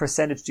what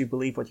percentage do you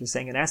believe what you're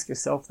saying? And ask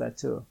yourself that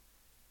too.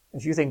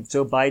 If you think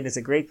Joe Biden is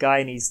a great guy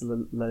and he's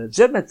the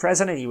legitimate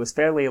president, he was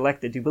fairly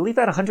elected, do you believe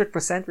that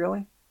 100%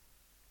 really?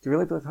 Do you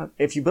really believe?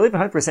 If you believe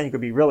 100%, you could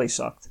be really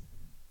shocked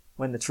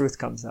when the truth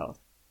comes out.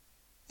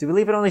 Do you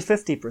believe it only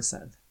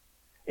 50%?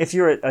 If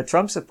you're a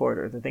Trump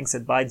supporter that thinks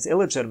that Biden's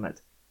illegitimate,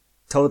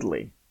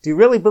 totally. Do you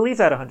really believe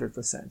that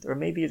 100%? Or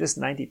maybe you're just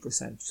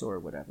 90% sure,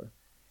 whatever.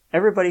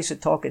 Everybody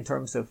should talk in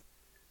terms of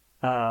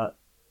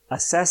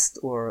assessed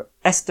or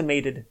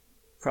estimated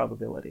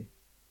probability.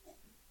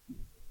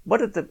 What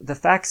do the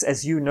facts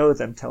as you know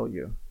them tell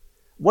you?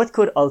 What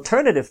could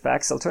alternative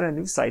facts, alternative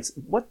news sites,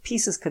 what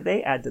pieces could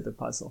they add to the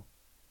puzzle?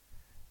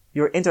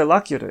 Your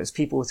interlocutors,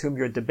 people with whom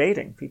you're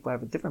debating, people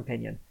have a different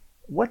opinion.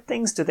 What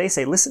things do they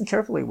say? Listen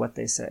carefully what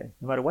they say,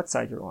 no matter what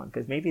side you're on,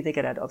 because maybe they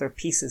could add other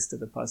pieces to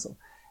the puzzle.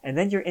 And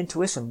then your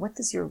intuition. What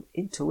does your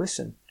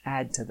intuition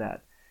add to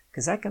that?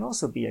 Because that can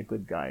also be a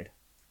good guide.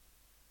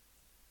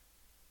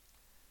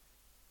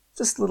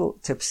 Just little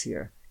tips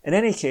here. In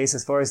any case,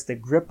 as far as the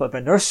grip of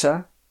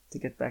inertia, to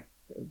get back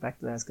to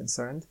that as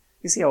concerned,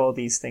 you see how all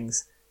these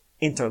things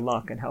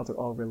interlock and how they're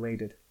all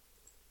related.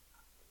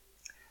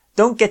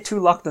 Don't get too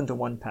locked into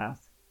one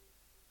path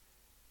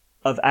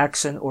of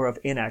action or of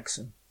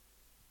inaction.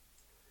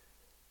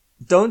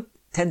 Don't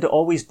tend to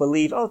always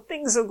believe, oh,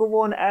 things will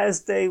go on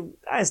as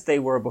they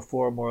were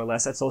before, more or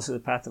less. That's also the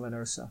path of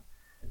inertia.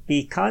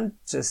 Be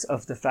conscious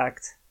of the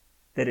fact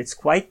that it's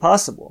quite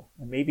possible,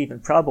 and maybe even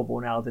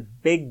probable now,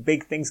 that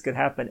big things could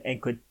happen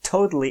and could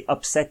totally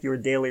upset your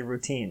daily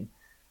routine.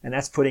 And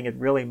that's putting it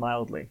really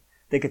mildly.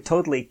 They could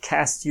totally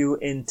cast you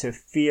into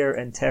fear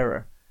and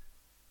terror.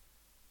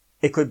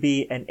 It could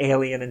be an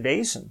alien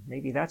invasion.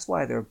 Maybe that's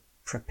why they're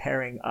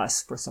preparing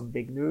us for some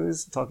big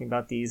news, talking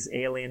about these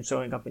aliens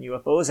showing up in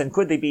UFOs. And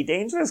could they be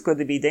dangerous? Could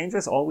they be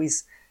dangerous?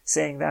 Always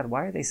saying that.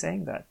 Why are they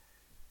saying that?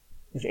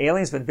 If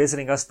aliens have been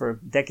visiting us for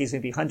decades,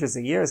 maybe hundreds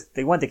of years, if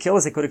they wanted to kill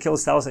us, they could have killed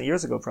us 1,000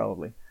 years ago,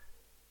 probably.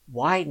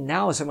 Why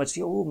now so much?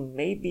 Oh,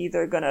 maybe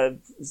they're going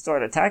to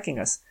start attacking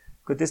us.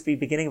 Could this be the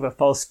beginning of a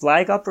false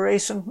flag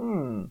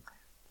operation?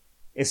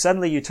 If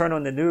suddenly you turn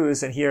on the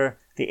news and hear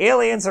the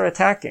aliens are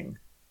attacking,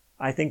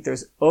 I think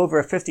there's over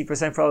a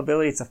 50%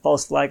 probability it's a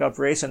false flag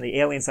operation. The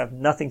aliens have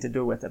nothing to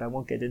do with it. I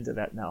won't get into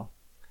that now.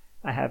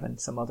 I have in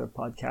some other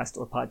podcast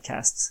or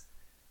podcasts.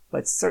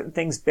 But certain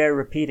things bear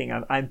repeating.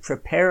 I'm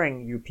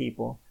preparing you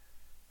people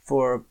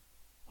for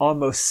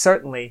almost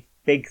certainly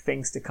big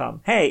things to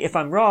come. Hey, if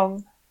I'm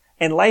wrong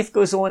and life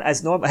goes on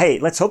as normal, hey,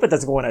 let's hope it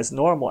doesn't go on as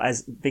normal,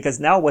 because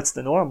now what's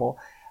the normal?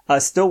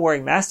 Still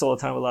wearing masks all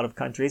the time in a lot of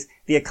countries,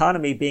 the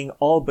economy being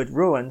all but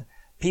ruined,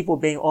 people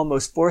being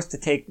almost forced to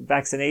take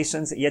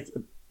vaccinations, yet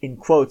in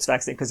quotes,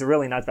 vaccine, because they're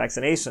really not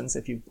vaccinations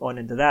if you've gone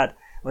into that.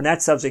 On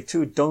that subject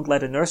too, don't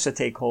let inertia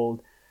take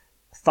hold.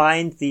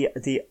 Find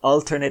the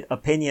alternate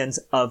opinions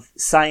of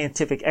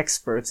scientific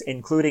experts,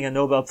 including a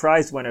Nobel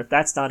Prize winner. If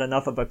that's not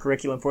enough of a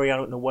curriculum for you, I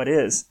don't know what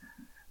is.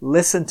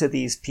 Listen to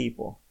these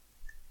people.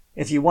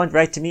 If you want,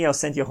 write to me. I'll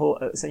send you a whole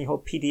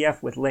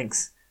PDF with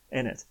links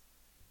in it.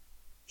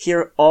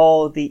 Hear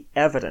all the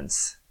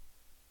evidence.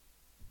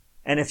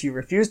 And if you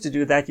refuse to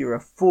do that, you're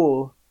a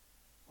fool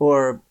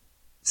or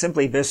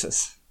simply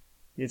vicious.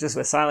 You just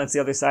will silence the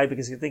other side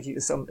because you think you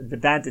have some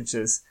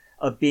advantages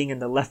of being in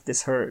the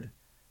leftist herd.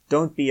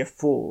 Don't be a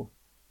fool.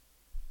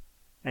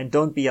 And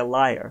don't be a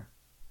liar.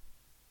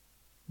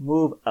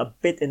 Move a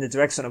bit in the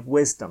direction of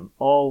wisdom.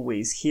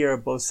 Always hear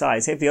both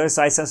sides. Hey, if the other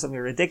side says something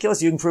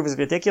ridiculous, you can prove it's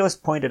ridiculous,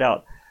 point it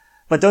out.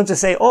 But don't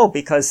just say, oh,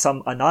 because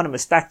some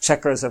anonymous fact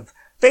checkers of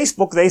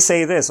Facebook, they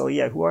say this. Oh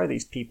yeah, who are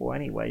these people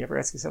anyway? You ever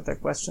ask yourself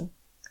that question?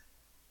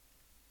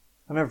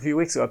 I remember a few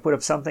weeks ago I put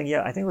up something,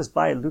 I think it was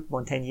by Luc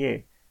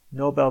Montagnier,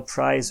 Nobel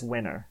Prize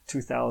winner,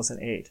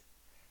 2008.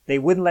 They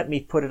wouldn't let me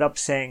put it up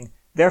saying,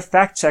 their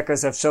fact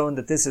checkers have shown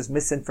that this is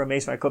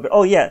misinformation.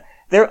 Oh yeah,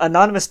 their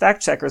anonymous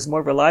fact checkers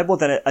more reliable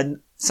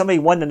than somebody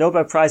won the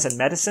Nobel Prize in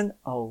medicine?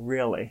 Oh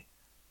really?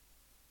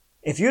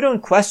 If you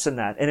don't question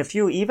that, and if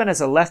you, even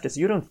as a leftist,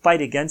 you don't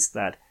fight against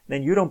that,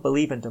 then you don't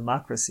believe in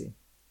democracy.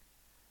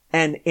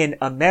 And in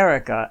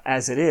America,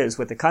 as it is,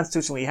 with the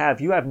Constitution we have,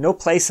 you have no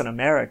place in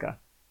America.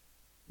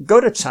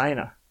 Go to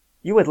China.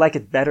 You would like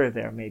it better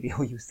there, maybe.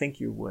 Oh, you think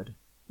you would.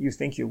 you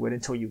think you would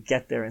until you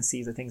get there and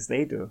see the things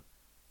they do.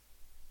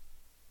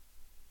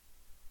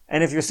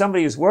 And if you're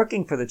somebody who's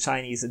working for the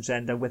Chinese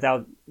agenda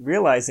without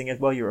realizing it,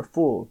 well, you're a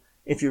fool.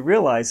 If you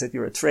realize it,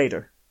 you're a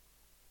traitor.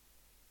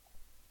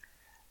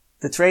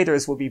 The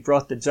traitors will be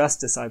brought to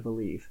justice, I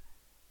believe.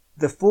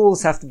 The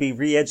fools have to be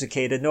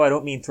re-educated. No, I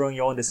don't mean throwing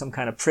you all into some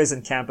kind of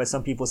prison camp, as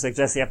some people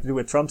suggest you have to do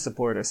with Trump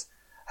supporters.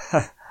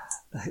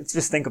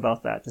 Just think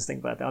about that.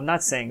 I'm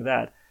not saying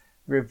that.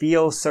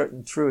 Reveal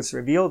certain truths.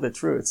 Reveal the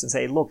truths and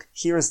say, look,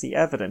 here's the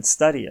evidence.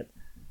 Study it.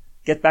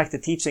 Get back to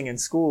teaching in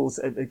schools.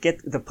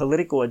 Get the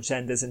political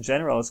agendas in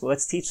general as well.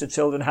 Let's teach the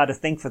children how to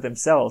think for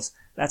themselves.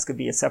 That's going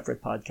to be a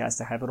separate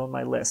podcast. I have it on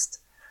my list.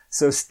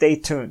 So stay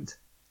tuned.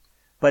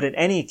 But in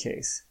any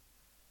case,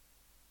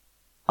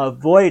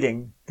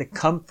 avoiding the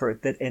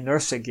comfort that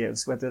inertia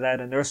gives, whether that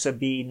inertia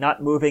be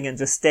not moving and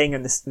just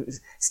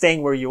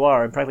staying where you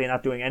are and probably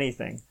not doing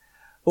anything,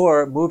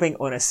 or moving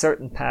on a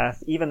certain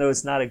path, even though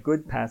it's not a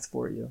good path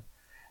for you,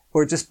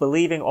 or just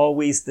believing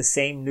always the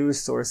same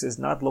news sources,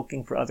 not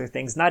looking for other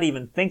things, not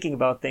even thinking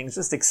about things,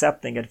 just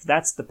accepting it. If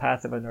that's the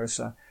path of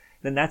inertia,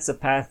 then that's a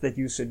path that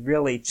you should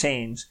really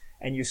change,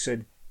 and you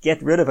should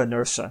get rid of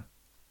inertia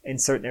in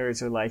certain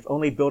areas of your life.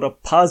 Only build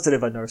up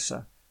positive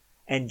inertia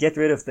and get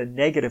rid of the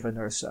negative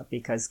inertia,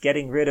 because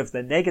getting rid of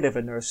the negative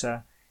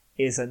inertia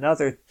is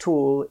another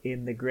tool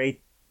in the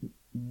great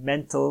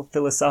mental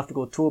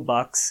philosophical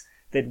toolbox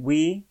that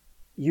we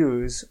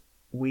use,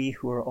 we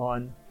who are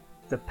on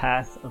the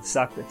path of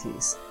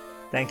Socrates.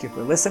 Thank you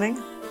for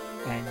listening,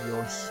 and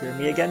you'll hear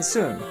me again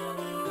soon.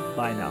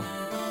 Bye now.